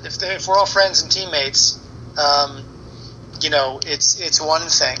that. If we're all friends and teammates, it's one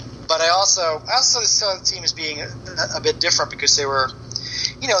thing. But I also saw the team as being a bit different, because they were,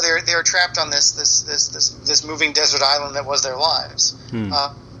 they were trapped on this moving desert island that was their lives. And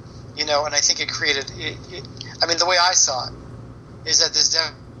I think it created. The way I saw it is that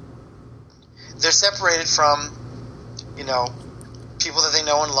they're separated from, people that they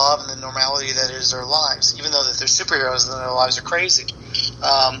know and love, and the normality that is their lives. Even though that they're superheroes and their lives are crazy,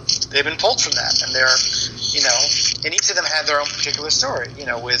 they've been pulled from that, and they're, and each of them had their own particular story.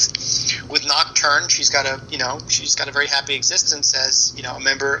 With Nocturne, she's got a very happy existence as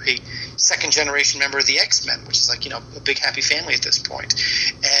a second generation member of the X-Men, which is like a big happy family at this point.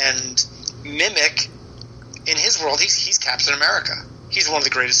 And Mimic, in his world, he's Captain America. He's one of the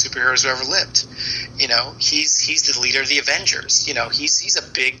greatest superheroes who ever lived. He's the leader of the Avengers. He's a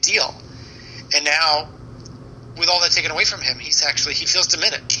big deal. And now, with all that taken away from him, he feels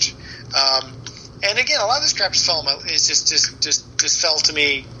diminished. And again, a lot of this crap is just fell to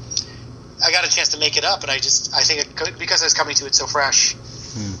me. I got a chance to make it up, and I think because I was coming to it so fresh,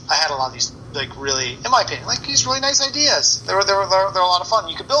 I had a lot of these, like, really, in my opinion, like, these really nice ideas. They're a lot of fun.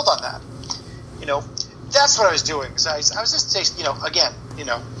 You could build on that. That's what I was doing. So I was just,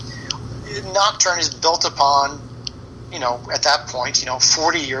 Nocturne is built upon, at that point,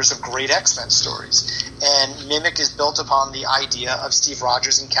 40 years of great X-Men stories. And Mimic is built upon the idea of Steve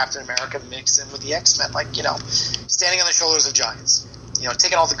Rogers and Captain America mixed in with the X-Men. Like, standing on the shoulders of giants.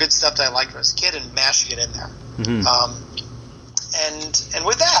 Taking all the good stuff that I liked as a kid and mashing it in there. Mm-hmm. And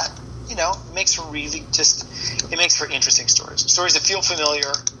with that, it makes for interesting stories. Stories that feel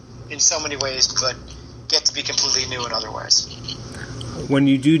familiar in so many ways, but get to be completely new in other ways. When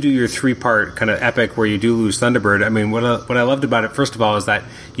you do your 3-part kind of epic where you do lose Thunderbird, what I loved about it, first of all, is that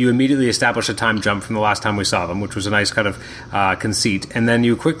you immediately establish a time jump from the last time we saw them, which was a nice kind of conceit. And then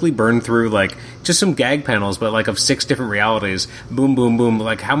you quickly burn through, like, just some gag panels, but, like, of 6 different realities. Boom, boom, boom.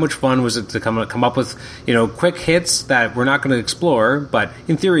 Like, how much fun was it to come up with, quick hits that we're not going to explore, but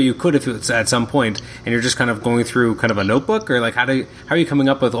in theory you could if it's at some point, and you're just kind of going through kind of a notebook? Or, like, how are you coming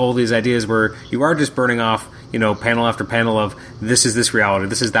up with all these ideas where you are just burning off, panel after panel of this is this reality,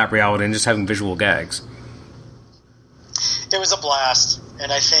 this is that reality, and just having visual gags? It was a blast, and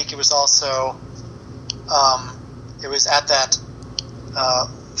I think it was also it was at that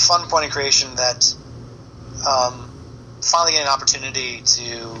fun point in creation that finally getting an opportunity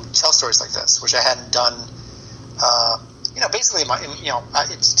to tell stories like this, which I hadn't done. Basically,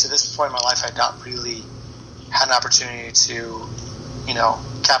 to this point in my life, I had not really had an opportunity to,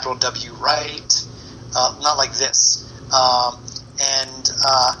 capital W write. Not like this. So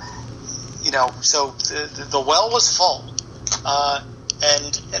the well was full.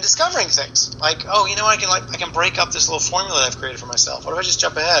 And discovering things. Like, I can break up this little formula that I've created for myself. What if I just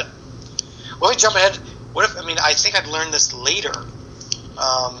jump ahead? I think I'd learned this later.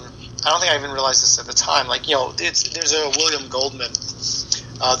 I don't think I even realized this at the time. Like, there's a William Goldman,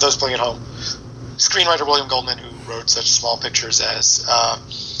 those playing at home, screenwriter William Goldman, who wrote such small pictures as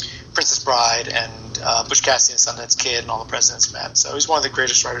Princess Bride and Butch Cassidy and Sundance Kid and All the President's Men. So he's one of the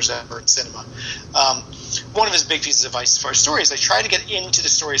greatest writers ever in cinema. One of his big pieces of advice as far as story is, like, try to get into the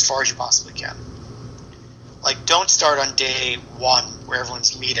story as far as you possibly can. Like, don't start on day one where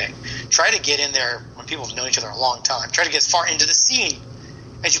everyone's meeting. Try to get in there when people have known each other a long time. Try to get as far into the scene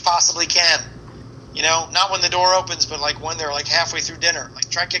as you possibly can. You know, not when the door opens, but like when they're like halfway through dinner. Like,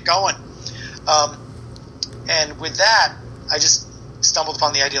 try to get going. And with that, I just stumbled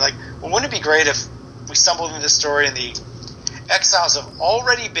upon the idea, like, well, wouldn't it be great if we stumbled into this story and the exiles have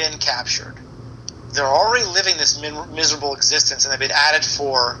already been captured? They're already living this miserable existence, and they've been at it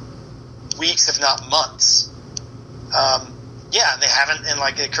for weeks, if not months. Yeah, and they haven't, and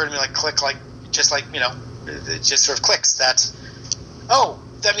like it occurred to me, like, click, like, just like, you know, it just sort of clicks that, oh,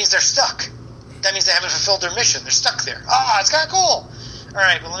 that means they're stuck. That means they haven't fulfilled their mission. They're stuck there. Ah, it's kind of cool. All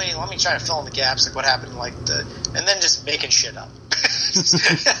right, well, let me try to fill in the gaps, like what happened, like and then just making shit up. I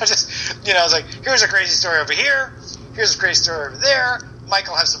was like, here's a crazy story over here. Here's a crazy story over there.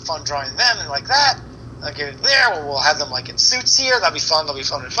 Michael has some fun drawing them and like that. Okay, there, well, we'll have them like in suits here. That'll be fun. That'll be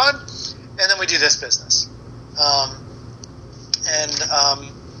fun and fun. And then we do this business. And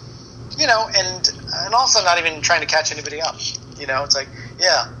also not even trying to catch anybody up. You know, it's like,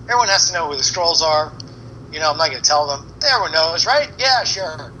 yeah, everyone has to know who the Skrulls are. You know, I'm not going to tell them. Everyone knows, right? Yeah,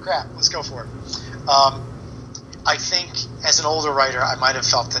 sure. Crap. Let's go for it. I think as an older writer, I might have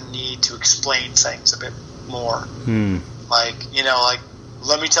felt the need to explain things a bit more. Like, you know, like,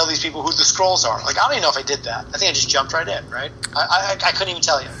 let me tell these people who the Skrulls are. Like, I don't even know if I did that. I think I just jumped right in, right? I couldn't even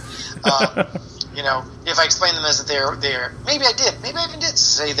tell you. You know, if I explained them as that they're maybe I did. Maybe I even did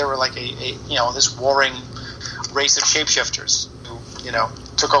say they were like this warring race of shapeshifters who, you know,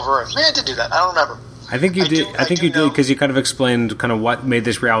 took over Earth. Maybe I did do that. I don't remember. I think you did. I think you did, because you kind of explained kind of what made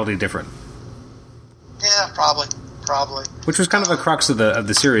this reality different. Yeah, probably. Which was kind of the crux of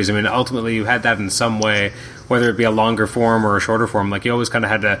the series. I mean, ultimately you had that in some way, whether it be a longer form or a shorter form. Like, you always kind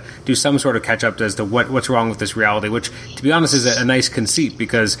of had to do some sort of catch up as to what's wrong with this reality. Which, to be honest, is a nice conceit,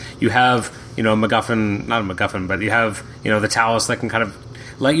 because you have, you know, not a MacGuffin, but you have, you know, the Talus that can kind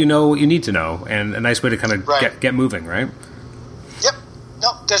of let you know what you need to know, and a nice way to kind of get moving, right? Yep.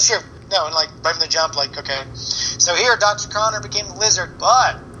 No, that's true. No, and like right from the jump, like, okay, so here Dr. Connor became the lizard,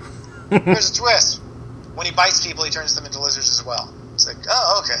 but here's a twist. When he bites people, he turns them into lizards as well. It's like,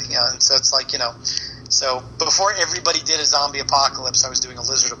 oh, okay, yeah. And so it's like, you know, so before everybody did a zombie apocalypse, I was doing a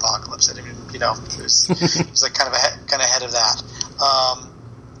lizard apocalypse. I didn't even, you know, it was like kind of ahead of that.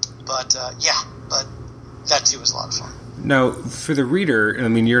 But that too was a lot of fun. Now, for the reader, I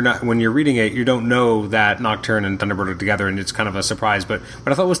mean, when you're reading it, you don't know that Nocturne and Thunderbird are together, and it's kind of a surprise. But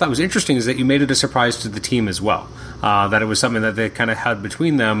what I thought was interesting is that you made it a surprise to the team as well. That it was something that they kind of had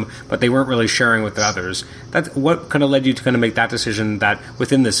between them, but they weren't really sharing with the others. What kind of led you to kind of make that decision, that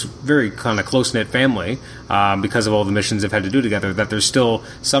within this very kind of close-knit family, because of all the missions they've had to do together, that there's still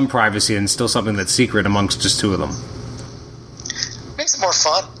some privacy and still something that's secret amongst just two of them? It makes it more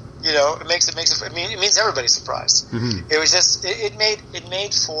fun. You know, it means everybody's surprised. Mm-hmm. It was just, it made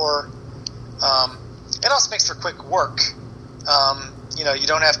for, it also makes for quick work. You know, you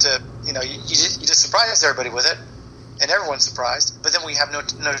don't have to, you know, you just surprise everybody with it, and everyone's surprised, but then we have no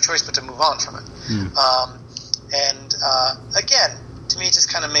choice but to move on from it. Again, to me, it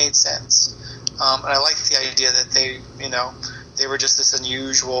just kind of made sense. And I like the idea that they were just this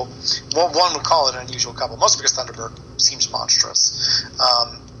unusual, well, one would call it an unusual couple, mostly because Thunderbird seems monstrous.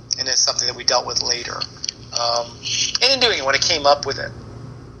 And it's something that we dealt with later. And in doing it, when I came up with it,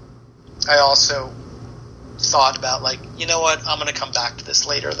 I also thought about, like, you know what, I'm going to come back to this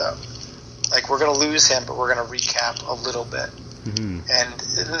later, though. Like, we're going to lose him, but we're going to recap a little bit. Mm-hmm. And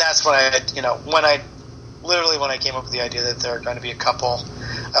that's when when I came up with the idea that they're going to be a couple,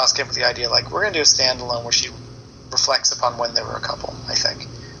 I also came up with the idea, like, we're going to do a standalone where she reflects upon when they were a couple, I think.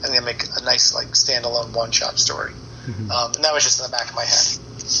 And then make a nice, like, standalone one-shot story. Mm-hmm. And that was just in the back of my head.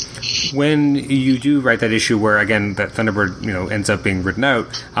 When you do write that issue where, again, that Thunderbird, you know, ends up being written out,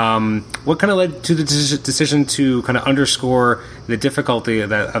 what kind of led to the decision to kind of underscore the difficulty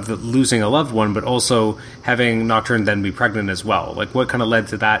of losing a loved one, but also having Nocturne then be pregnant as well? Like, what kind of led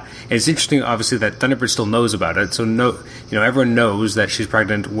to that? And it's interesting, obviously, that Thunderbird still knows about it, so everyone knows that she's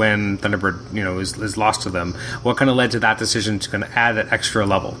pregnant when Thunderbird, you know, is lost to them. What kind of led to that decision to kind of add that extra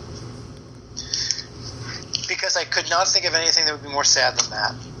level? Because I could not think of anything that would be more sad than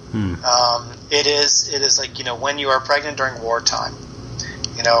that. It is like, you know, when you are pregnant during wartime,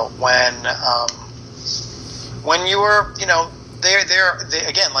 you know, when you are, you know, they have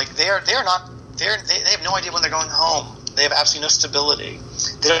no idea when they're going home. They have absolutely no stability.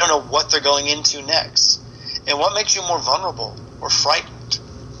 They don't know what they're going into next. And what makes you more vulnerable or frightened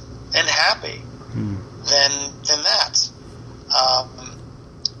and happy than that.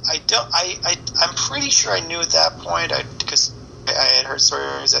 I'm pretty sure I knew at that point, because I had heard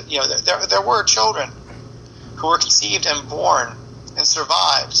stories that, you know, there were children who were conceived and born and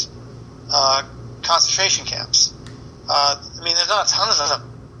survived concentration camps. I mean, there's not a ton of them,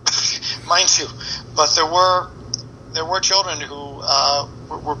 mind you, but there were children who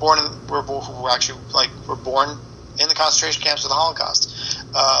were born who were born in the concentration camps of the Holocaust.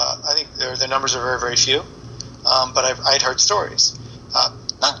 I think their numbers are very, very few, but I'd heard stories,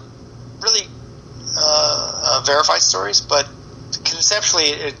 not really verified stories, but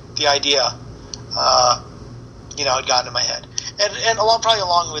conceptually the idea, had gotten in my head, and probably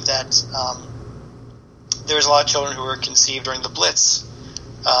along with that, there was a lot of children who were conceived during the Blitz,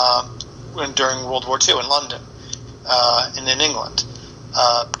 during World War II in London, and in England.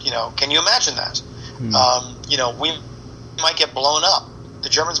 Can you imagine that? We might get blown up. The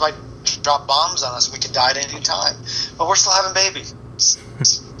Germans might drop bombs on us. We could die at any time, but we're still having babies.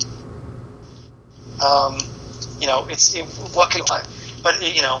 What can you? But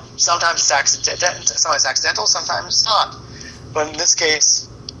sometimes it's accidental, sometimes it's not. But in this case,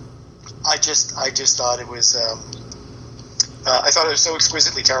 I just thought it was. I thought it was so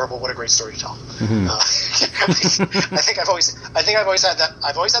exquisitely terrible. What a great story to tell. Mm-hmm. I think I've always had that.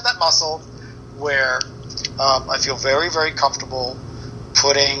 I've always had that muscle where I feel very, very comfortable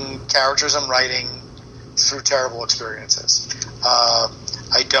putting characters I'm writing through terrible experiences.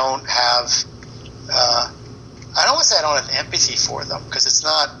 I don't have. I don't want to say I don't have empathy for them, because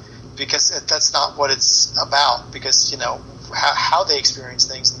that's not what it's about. Because how they experience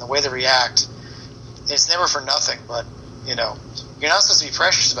things and the way they react, it's never for nothing. But you're not supposed to be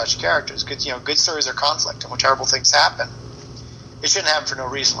precious about your characters. Good stories are conflict, and when terrible things happen, it shouldn't happen for no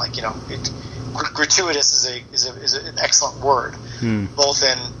reason. Like gratuitous is an excellent word. Both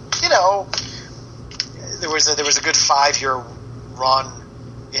in there was a good 5-year run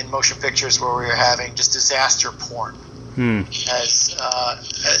in motion pictures where we were having just disaster porn. As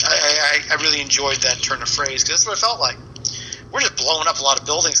I really enjoyed that turn of phrase, because that's what it felt like. We're just blowing up a lot of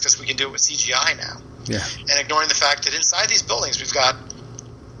buildings because we can do it with CGI now. Yeah. And ignoring the fact that inside these buildings we've got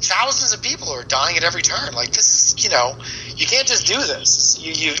thousands of people who are dying at every turn. Like, this is, you can't just do this.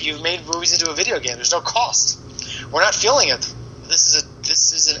 You've made movies into a video game. There's no cost. We're not feeling it. This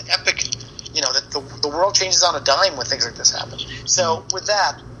is an epic, that the world changes on a dime when things like this happen. So with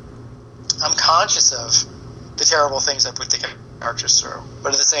that, I'm conscious of the terrible things I put the characters through.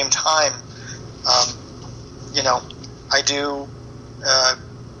 But at the same time, I do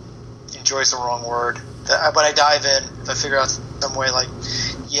enjoy is the wrong word. But I dive in if I figure out some way like,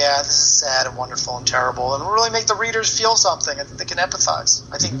 yeah, this is sad and wonderful and terrible, and really make the readers feel something. I think they can empathize.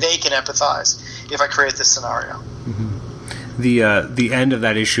 I think they can empathize if I create this scenario. Mm-hmm. The end of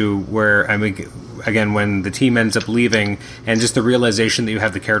that issue where, again, when the team ends up leaving, and just the realization that you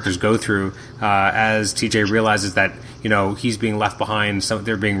have the characters go through as TJ realizes that he's being left behind,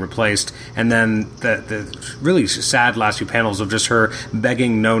 they're being replaced, and then the really sad last few panels of just her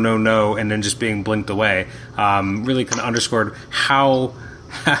begging no, no, no, and then just being blinked away, really kind of underscored how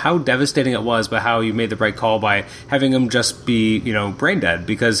devastating it was, but how you made the right call by having him just be, brain dead.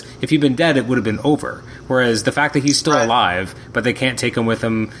 Because if he'd been dead, it would have been over. Whereas the fact that he's still alive, but they can't take him with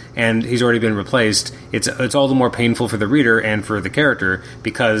them, and he's already been replaced, it's all the more painful for the reader and for the character,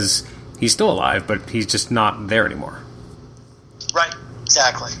 because he's still alive, but he's just not there anymore. Right.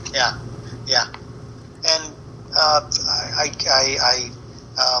 Exactly. Yeah. Yeah. And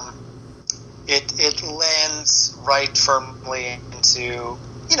it lands right firmly into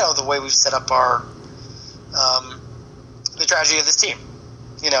the way we've set up our the tragedy of this team.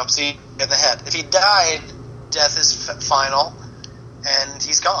 So you get the head. If he died, death is final, and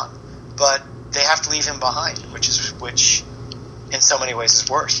he's gone. But they have to leave him behind, which in so many ways is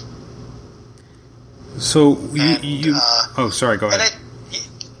worse. So sorry, go ahead.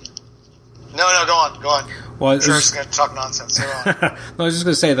 No, go on. Well, I'm just going to talk nonsense. I was just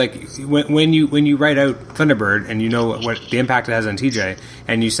going to say, like, when you write out Thunderbird and you know what the impact it has on TJ,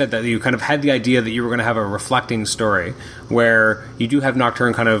 and you said that you kind of had the idea that you were going to have a reflecting story where you do have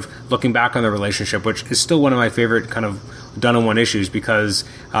Nocturne kind of looking back on the relationship, which is still one of my favorite kind of done-in-one issues, because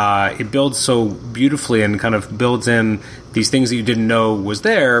it builds so beautifully and kind of builds in these things that you didn't know was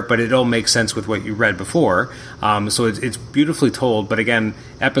there, but it all makes sense with what you read before. So it's beautifully told, but again,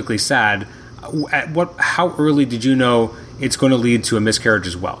 epically sad. How early did you know it's going to lead to a miscarriage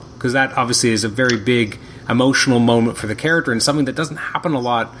as well? Because that obviously is a very big emotional moment for the character and something that doesn't happen a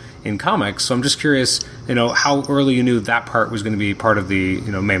lot in comics. So I'm just curious, how early you knew that part was going to be part of the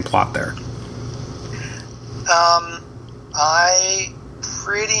main plot there. I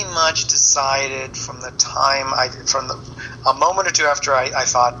pretty much decided from the time a moment or two after I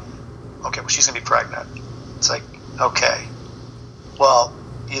thought, okay, well, she's going to be pregnant. It's like, okay, well,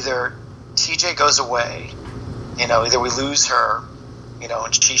 either TJ goes away, either we lose her,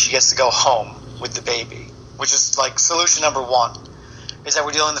 and she gets to go home with the baby, which is like solution number one, is that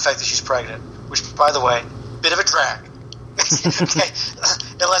we're dealing with the fact that she's pregnant, which, by the way, bit of a drag. Okay.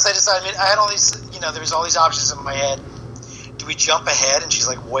 Unless I decide, I had all these, there was all these options in my head. Do we jump ahead and she's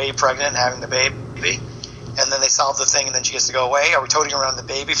like way pregnant and having the baby, and then they solve the thing and then she gets to go away? Are we toting around the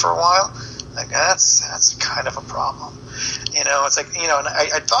baby for a while? Like, that's kind of a problem. It's like, and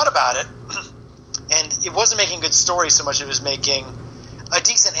I thought about it, and it wasn't making good stories so much as it was making a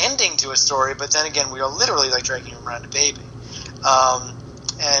decent ending to a story, but then again, we are literally like dragging around a baby.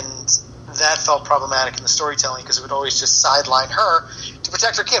 And that felt problematic in the storytelling because it would always just sideline her to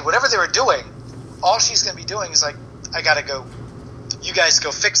protect her kid. Whatever they were doing, all she's going to be doing is like, I got to go, you guys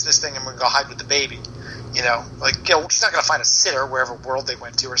go fix this thing and we're going to go hide with the baby. She's not going to find a sitter wherever world they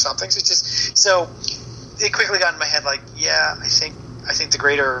went to or something. So it quickly got in my head like, yeah, I think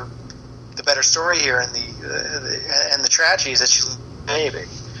the better story here and the tragedy is that she's a baby.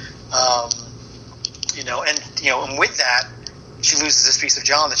 And with that, she loses this piece of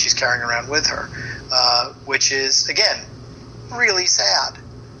John that she's carrying around with her, which is, again, really sad.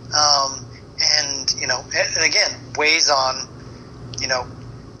 And again, weighs on,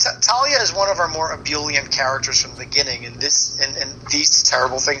 Talia is one of our more ebullient characters from the beginning, and these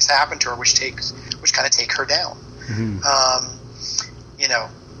terrible things happen to her, which kind of take her down. Mm-hmm.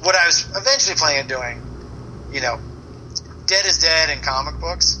 What I was eventually planning on doing, dead is dead in comic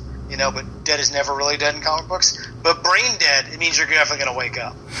books, but dead is never really dead in comic books. But brain dead, it means you're definitely going to wake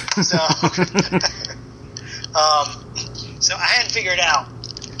up. So, so I hadn't figured out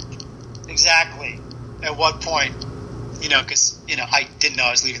exactly at what point, because, I didn't know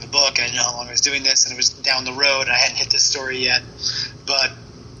I was leaving the book, and I didn't know how long I was doing this, and it was down the road, and I hadn't hit this story yet. But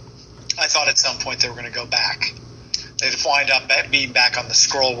I thought at some point they were going to go back. They'd wind up being back on the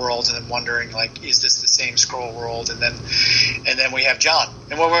Skrull world and then wondering, like, is this the same Skrull world? And then we have John.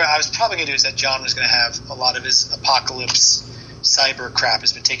 And what I was probably going to do is that John was going to have a lot of his apocalypse cyber crap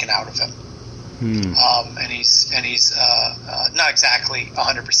has been taken out of him. And he's not exactly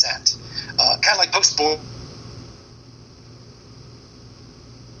 100%. Kind of like post-board.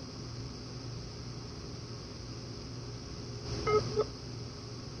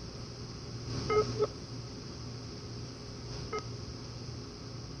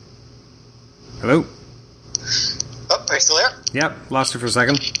 Hello? Oh, are you still there? Yep, lost you for a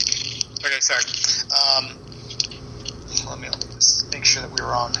second. Okay, sorry. Let me just make sure that we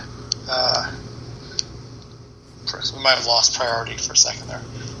were on. We might have lost priority for a second there,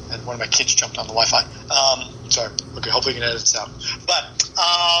 and one of my kids jumped on the Wi-Fi. Sorry. Okay, hopefully you can edit this out. But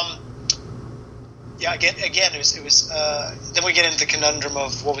yeah, again, it was. Then we get into the conundrum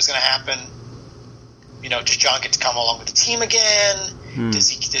of what was going to happen. Does John get to come along with the team again? Is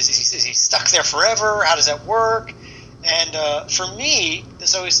he stuck there forever? How does that work? And for me,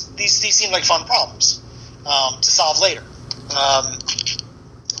 these seem like fun problems to solve later,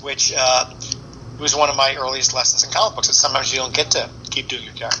 which was one of my earliest lessons in comic books. That sometimes you don't get to keep doing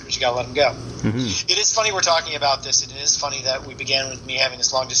your characters; you got to let them go. Mm-hmm. It is funny we're talking about this. It is funny that we began with me having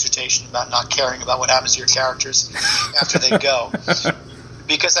this long dissertation about not caring about what happens to your characters after they go.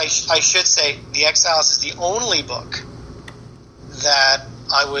 Because I should say, The Exiles is the only book that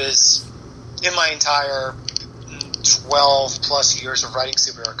I was, in my entire 12 plus years of writing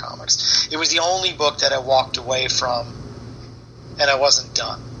superhero comics, it was the only book that I walked away from and I wasn't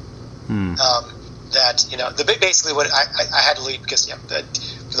done. Basically what I had to leave because,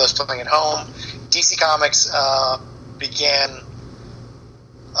 for those playing at home, DC Comics began...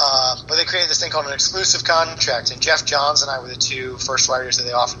 but they created this thing called an exclusive contract, and Jeff Johns and I were the two first writers that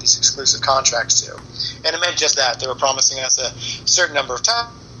they offered these exclusive contracts to. And it meant just that. They were promising us a certain number of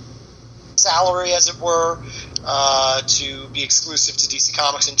time, salary, as it were, to be exclusive to DC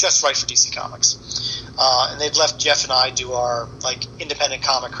Comics and just write for DC Comics. And they'd left Jeff and I do our independent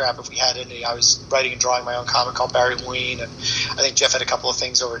comic crap if we had any. I was writing and drawing my own comic called Barry Ween, and I think Jeff had a couple of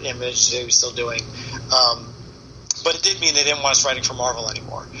things over at Image that he was still doing. But it did mean they didn't want us writing for Marvel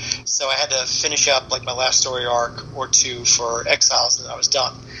anymore. So I had to finish up my last story arc or two for Exiles, and then I was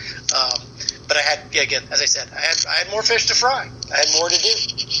done. But I had, again, as I said, I had more fish to fry. I had more to do.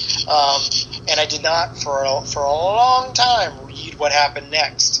 And I did not, for a long time, read what happened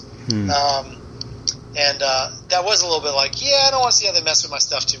next. And that was a little bit I don't want to see how they mess with my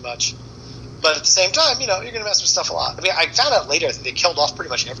stuff too much. But at the same time, you're going to mess with stuff a lot. I mean, I found out later that they killed off pretty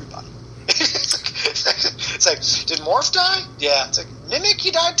much everybody. It's like, did Morph die? Yeah. It's like, Mimic, he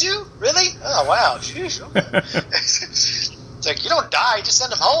died too? Really? Oh, wow. Jeez. Okay. It's like, you don't die, just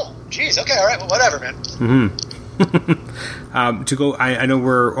send him home. Jeez, okay, all right, well, whatever, man. To go, I know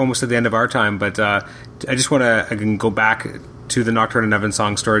we're almost at the end of our time, but I just want to again go back to the Nocturne and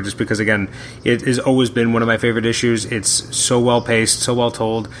Evensong story, just because, again, it has always been one of my favorite issues. It's so well paced, so well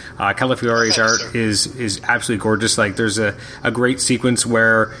told. Calafiore's art is absolutely gorgeous. Like, there's a great sequence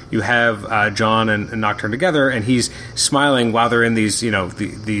where you have John and Nocturne together, and he's smiling while they're in these,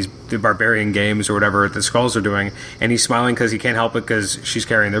 the barbarian games or whatever the Skrulls are doing, and he's smiling because he can't help it because she's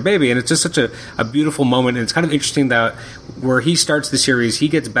carrying their baby, and it's just such a beautiful moment. And it's kind of interesting that where he starts the series, he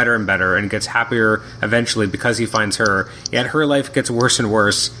gets better and better and gets happier eventually because he finds her, yet her life gets worse and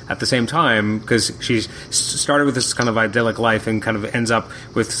worse at the same time because she's started with this kind of idyllic life and kind of ends up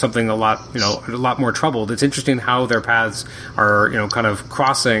with something a lot more troubled. It's interesting how their paths are, kind of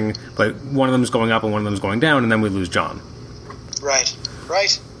crossing, but one of them's going up and one of them's going down, and then we lose John. Right.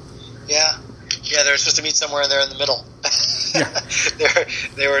 Yeah, they're supposed to meet somewhere there in the middle. Yeah.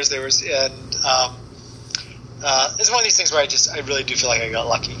 there was, and it's one of these things where I really do feel like I got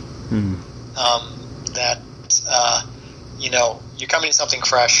lucky. That you're coming to something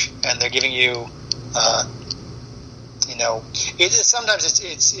fresh, and they're giving you, sometimes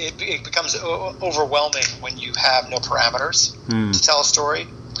it becomes overwhelming when you have no parameters to tell a story.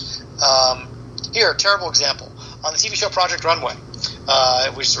 Here, terrible example on the TV show Project Runway.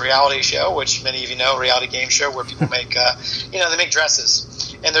 Which is a reality show, which many of you know, reality game show where people make, they make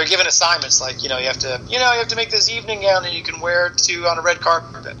dresses, and they're given assignments like, you have to make this evening gown and you can wear it on a red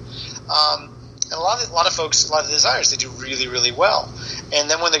carpet. And a lot of folks, a lot of the designers, they do really, really well. And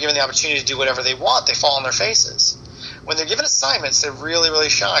then when they're given the opportunity to do whatever they want, they fall on their faces. When they're given assignments, they really, really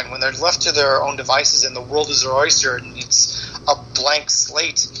shine. When they're left to their own devices and the world is their oyster and it's a blank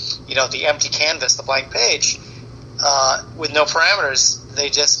slate, the empty canvas, the blank page, with no parameters, they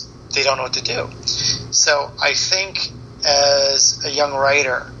don't know what to do. So I think as a young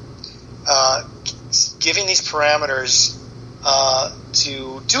writer, giving these parameters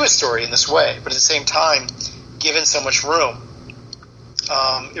to do a story in this way, but at the same time, given so much room,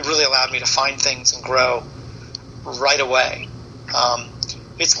 it really allowed me to find things and grow right away.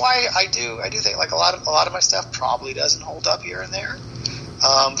 It's why I do think like a lot of my stuff probably doesn't hold up here and there.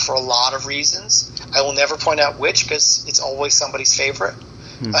 For a lot of reasons. I will never point out which, because it's always somebody's favorite.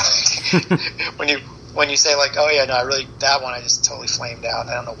 When you say like, oh yeah, no, that one I just totally flamed out.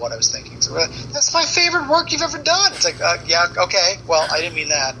 I don't know what I was thinking. So, that's my favorite work you've ever done. It's like, yeah, okay, well, I didn't mean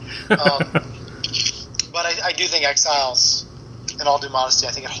that. But I do think Exiles, in all due modesty,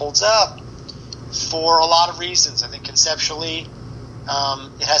 I think it holds up for a lot of reasons. I think conceptually,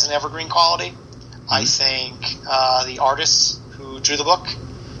 it has an evergreen quality. I think the artists who drew the book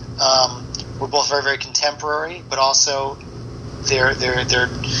were both very, very contemporary, but also they're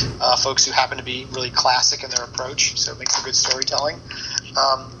folks who happen to be really classic in their approach, so it makes for good storytelling.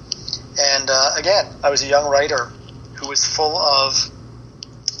 Again, I was a young writer who was full of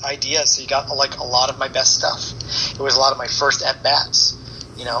ideas, so you got like a lot of my best stuff. It was a lot of my first at-bats,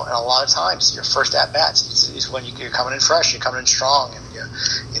 and a lot of times your first at-bats is when you're coming in fresh, you're coming in strong, and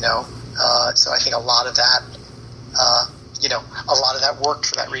so I think a lot of that worked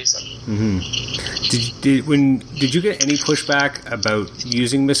for that reason. Did you get any pushback about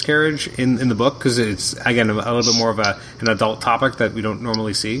using miscarriage in the book? Because it's, again, a little bit more of an adult topic that we don't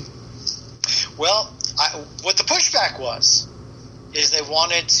normally see. Well, what the pushback was is they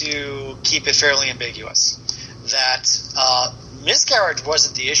wanted to keep it fairly ambiguous. That miscarriage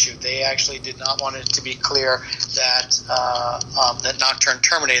wasn't the issue. They actually did not want it to be clear that Nocturne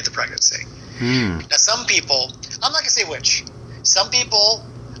terminated the pregnancy. Now, some people, I'm not going to say which, some people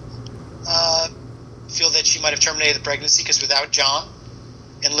feel that she might have terminated the pregnancy because without John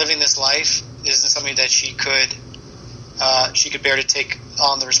and living this life isn't something that she could bear to take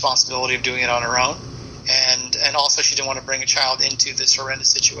on the responsibility of doing it on her own. And also she didn't want to bring a child into this horrendous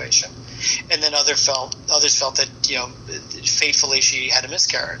situation. And then others felt that, fatefully she had a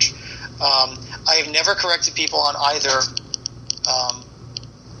miscarriage. I have never corrected people on either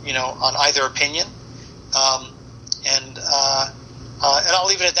opinion. And I'll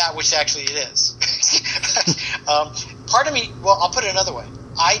leave it at that, which actually it is. Part of me, well, I'll put it another way.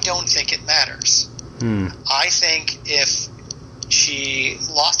 I don't think it matters. I think if she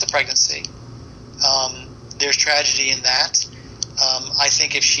lost the pregnancy, there's tragedy in that. I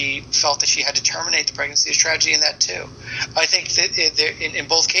think if she felt that she had to terminate the pregnancy, there's tragedy in that too. I think that in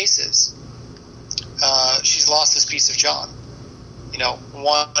both cases, she's lost this piece of John.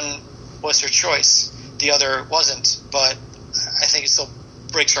 One was her choice, the other wasn't, but I think it still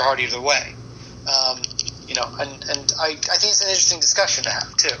breaks her heart either way. you know, and I think it's an interesting discussion to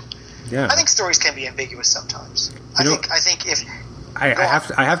have too. Yeah, I think stories can be ambiguous sometimes. I think if I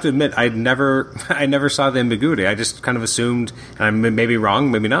have to admit, I never saw the ambiguity. I just kind of assumed, and I may be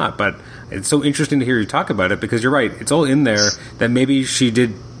wrong, maybe not, but it's so interesting to hear you talk about it, because you're right. It's all in there that maybe she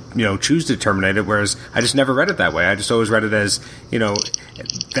did, you know, choose to terminate it, whereas I just never read it that way. I just always read it as, you know,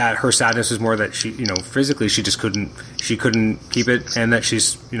 that her sadness was more that she, you know, physically she just couldn't keep it, and that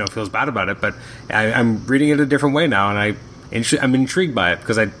she's, you know, feels bad about it. But I'm reading it a different way now, and I'm intrigued by it,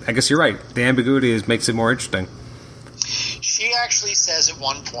 because I guess you're right. The ambiguity makes it more interesting. She actually says at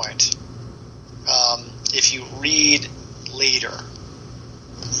one point, if you read later,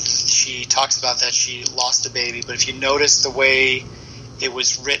 she talks about that she lost a baby, but if you notice the way it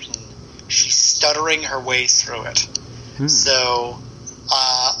was written, she's stuttering her way through it. So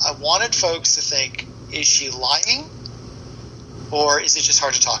I wanted folks to think, is she lying, or is it just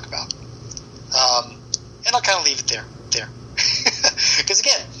hard to talk about? And I'll kind of leave it there. Because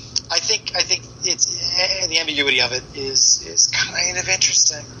again, I think it's the ambiguity of it is kind of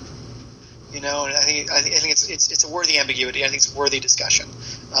interesting, you know. And I think it's a worthy ambiguity. I think it's a worthy discussion.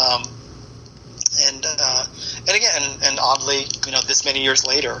 And again, and oddly, you know, this many years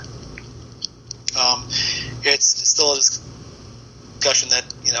later, it's still a discussion that,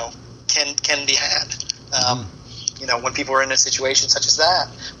 you know, can be had. You know, when people are in a situation such as that,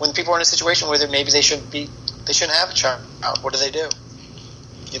 when people are in a situation where maybe they shouldn't have a child, what do?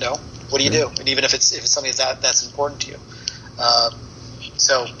 You know, what do you do? And even if it's something that's important to you.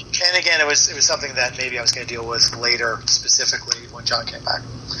 So, and again, it was something that maybe I was going to deal with later, specifically when John came back,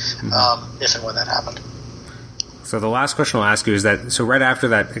 if and when that happened. So the last question I'll ask you is that, so right after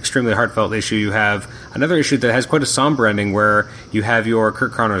that extremely heartfelt issue, you have another issue that has quite a somber ending, where you have your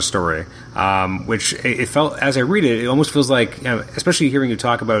Curt Connors story, which it felt, as I read it almost feels like, you know, especially hearing you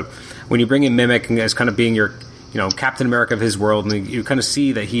talk about when you bring in Mimic as kind of being your, you know, Captain America of his world, and you kind of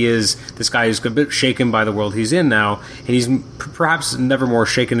see that he is this guy who's a bit shaken by the world he's in now, and he's perhaps never more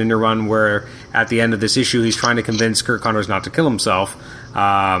shaken in your run, where at the end of this issue he's trying to convince Curt Connors not to kill himself,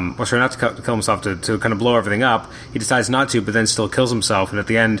 not to kill himself, to kind of blow everything up. He decides not to, but then still kills himself, and at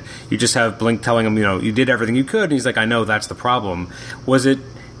the end you just have Blink telling him, you know, you did everything you could, and he's like, I know, that's the problem. Was it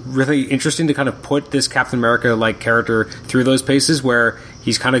really interesting to kind of put this Captain America-like character through those paces where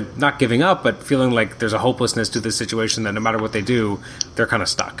he's kind of not giving up, but feeling like there's a hopelessness to this situation, that no matter what they do, they're kind of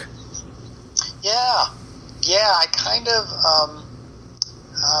stuck? Yeah, I kind of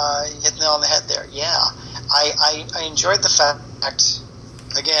hit the nail on the head there. Yeah, I enjoyed the fact,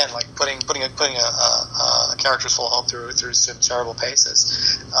 again, like putting a character's full hope through some terrible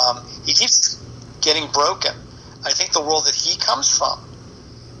paces. He keeps getting broken. I think the world that he comes from,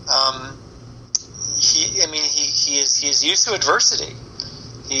 he is used to adversity.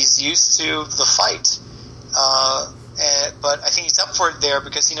 He's used to the fight, but I think he's up for it there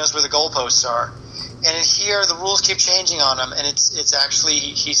because he knows where the goalposts are. And in here, the rules keep changing on him, and it's actually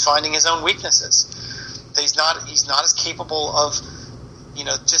he's finding his own weaknesses. That he's not as capable of, you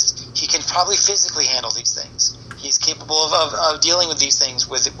know, just he can probably physically handle these things. He's capable of dealing with these things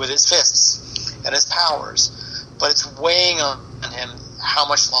with his fists and his powers, but it's weighing on him how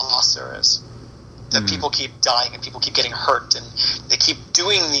much loss there is. That people keep dying and people keep getting hurt, and they keep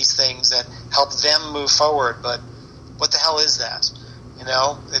doing these things that help them move forward. But what the hell is that? You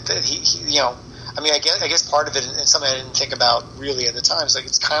know, you know. I mean, I guess part of it, and something I didn't think about really at the time, is like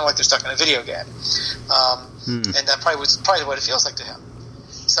it's kind of like they're stuck in a video game, and that probably was what it feels like to him.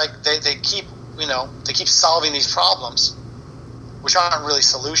 It's like they keep solving these problems, which aren't really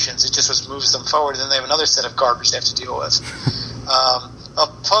solutions. It just moves them forward, and then they have another set of garbage they have to deal with.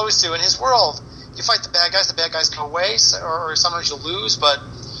 Opposed to in his world, you fight the bad guys go away, or sometimes you lose, but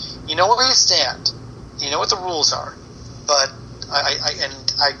you know where you stand. You know what the rules are. But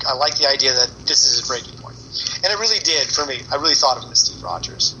I like the idea that this is his breaking point. And it really did for me. I really thought of him as Steve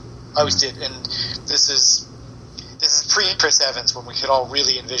Rogers. I always did. And this is pre-Chris Evans, when we could all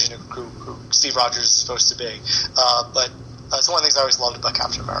really envision who Steve Rogers is supposed to be. But it's one of the things I always loved about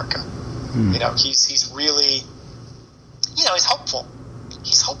Captain America. You know, he's really, you know, he's hopeful.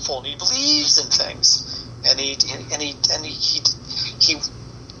 He's hopeful, and he believes in things, and he doesn't.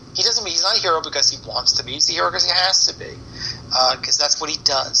 He's not a hero because he wants to be. He's a hero because he has to be, because that's what he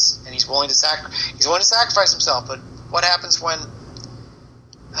does, and he's willing to sacrifice himself. But what happens when,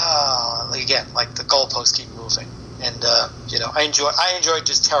 again, like the goalposts keep moving, and you know, I enjoyed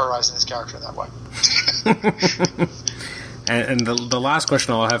just terrorizing this character in that way. And the last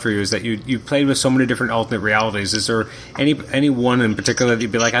question I'll have for you is that you played with so many different alternate realities. Is there any one in particular that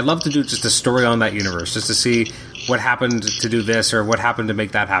you'd be like, I'd love to do just a story on that universe, just to see what happened to do this or what happened to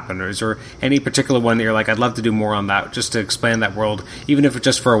make that happen? Or is there any particular one that you're like, I'd love to do more on that, just to expand that world, even if it's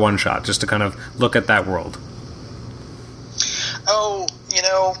just for a one-shot, just to kind of look at that world? Oh,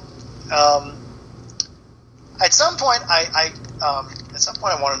 at some point, I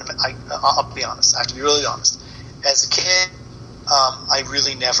wanted to. I'll be honest. I have to be really honest. As a kid, I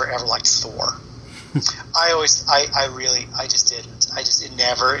really never ever liked Thor. I just didn't.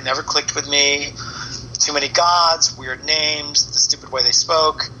 It never clicked with me. Too many gods, weird names, the stupid way they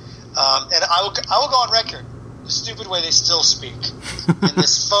spoke, and I will go on record. The stupid way they still speak, and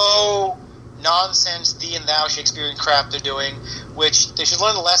this faux nonsense thee and thou Shakespearean crap they're doing, which they should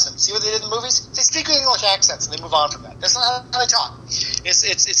learn the lesson. See what they did in the movies? They speak with English accents and they move on from that. That's not how they talk.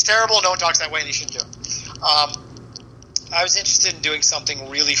 It's terrible. No one talks that way and you shouldn't do it. I was interested in doing something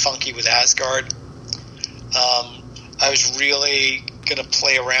really funky with Asgard. I was really going to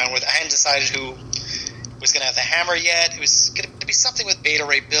play around with. I hadn't decided who was going to have the hammer yet. It was going to be something with Beta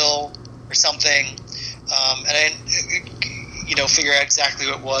Ray Bill or something, and I didn't, figure out exactly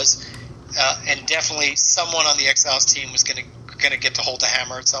who it was. And definitely someone on the Exiles team was going to get to hold the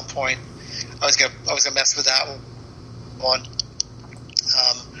hammer at some point. I was gonna mess with that one.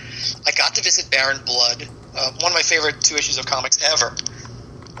 I got to visit Baron Blood. One of my favorite 2 issues of comics ever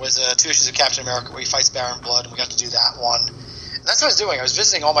was 2 issues of Captain America where he fights Baron Blood, and we got to do that one. And that's what I was doing. I was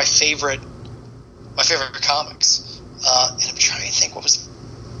visiting all my favorite comics, and I'm trying to think what was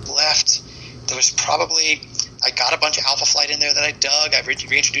left. There was probably. I got a bunch of Alpha Flight in there that I dug. I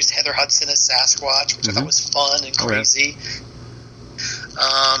reintroduced Heather Hudson as Sasquatch, which I thought was fun and crazy.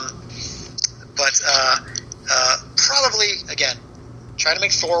 Probably, again, trying to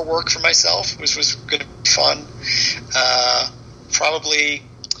make Thor work for myself, which was good fun. Probably,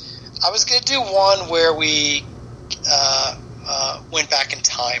 I was going to do one where we went back in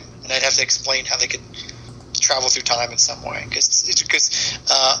time, and I'd have to explain how they could travel through time in some way, because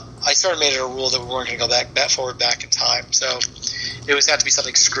I sort of made it a rule that we weren't going to go back forward in time, so it was have to be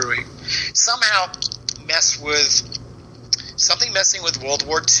something screwy. Somehow messing with World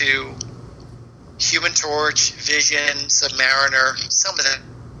War II, Human Torch, Vision, Submariner, some of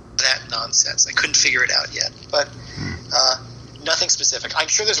that nonsense. I couldn't figure it out yet, but nothing specific. I'm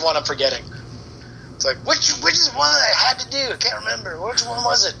sure there's one I'm forgetting. It's like, which is one that I had to do? I can't remember. Which one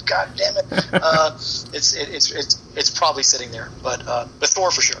was it? God damn it! It's probably sitting there, but Thor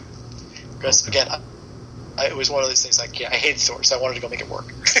for sure. Because again, it was one of those things. Like, I hated Thor, so I wanted to go make it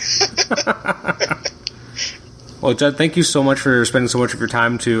work. Well, Judd, thank you so much for spending so much of your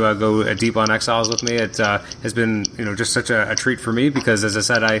time to go deep on Exiles with me. It has been, just such a treat for me because, as I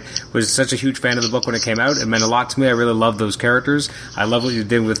said, I was such a huge fan of the book when it came out. It meant a lot to me. I really loved those characters. I love what you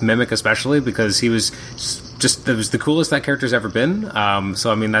did with Mimic, especially because he was it was the coolest that character's ever been.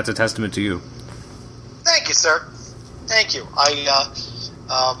 So, I mean, that's a testament to you. Thank you, sir. Thank you. I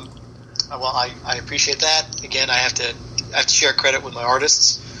appreciate that. Again, I have to share credit with my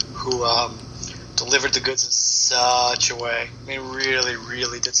artists who delivered the goods in such a way. I mean, really,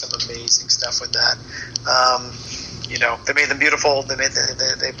 really did some amazing stuff with that. They made them beautiful. They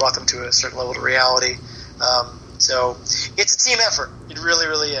brought them to a certain level of reality. So it's a team effort. It really,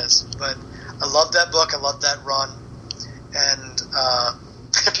 really is. But I love that book. I love that run. And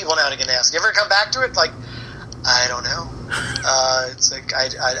people now and again ask, "You ever come back to it?" Like, I don't know. It's like I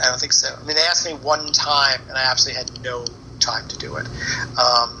don't think so. I mean, they asked me one time, and I absolutely had no time to do it.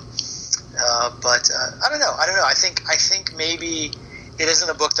 But I don't know. I think maybe it isn't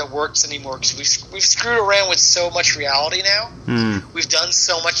a book that works anymore because we've screwed around with so much reality now. We've done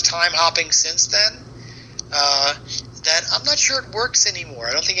so much time hopping since then that I'm not sure it works anymore.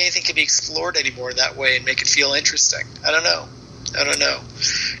 I don't think anything can be explored anymore that way and make it feel interesting. I don't know.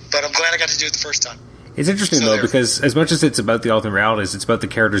 But I'm glad I got to do it the first time. It's interesting, though, because as much as it's about the alternate realities, it's about the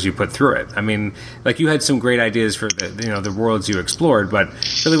characters you put through it. I mean, like, you had some great ideas for the worlds you explored, but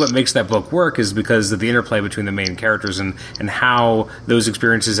really what makes that book work is because of the interplay between the main characters and how those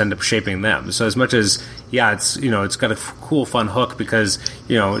experiences end up shaping them. So as much as, it's got a cool, fun hook because,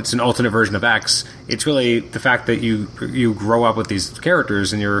 it's an alternate version of X, it's really the fact that you grow up with these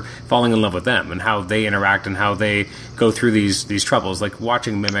characters and you're falling in love with them and how they interact and how they go through these troubles, like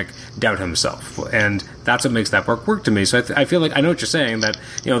watching Mimic doubt himself. And that's what makes that book work to me. So I feel like I know what you're saying, that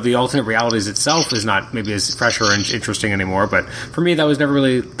the alternate realities itself is not maybe as fresh or interesting anymore, but for me that was never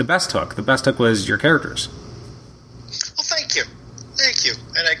really the best hook. The best hook was your characters. Well, thank you,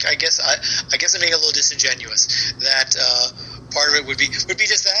 and I guess I'm being a little disingenuous. That part of it would be just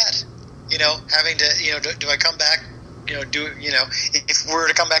that, having to do I come back if we were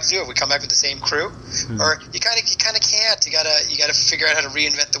to come back to do it, we come back with the same crew, or you kind of can't. You gotta figure out how to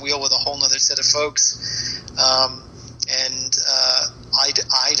reinvent the wheel with a whole other set of folks.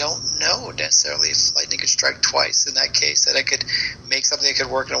 I don't know necessarily if lightning could strike twice in that case, that I could make something that could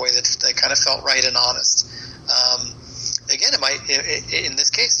work in a way that kind of felt right and honest. Again, it might, in this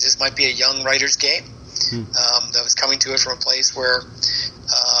case, it just might be a young writer's game that was coming to it from a place where,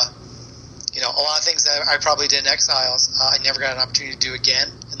 a lot of things that I probably did in Exiles, I never got an opportunity to do again.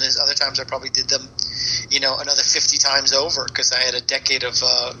 And there's other times I probably did them, another 50 times over, because I had a decade of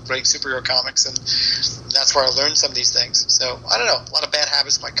writing superhero comics, and that's where I learned some of these things. So, I don't know. A lot of bad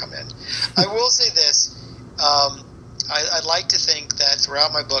habits might come in. I will say this. I'd like to think that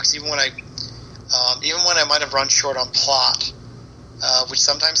throughout my books, even when I might have run short on plot, which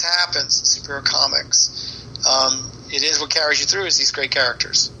sometimes happens in superhero comics, it is what carries you through is these great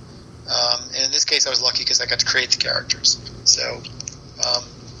characters. And in this case, I was lucky because I got to create the characters. So,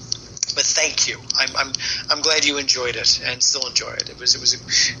 but thank you. I'm glad you enjoyed it and still enjoy it. It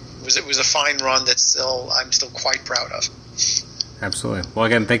was a fine run that I'm still quite proud of. Absolutely. Well,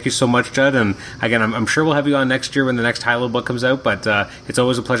 again, thank you so much, Judd. And again, I'm sure we'll have you on next year when the next Hilo book comes out. But it's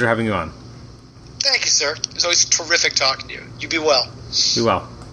always a pleasure having you on. Thank you, sir. It was always terrific talking to you. You be well. Be well.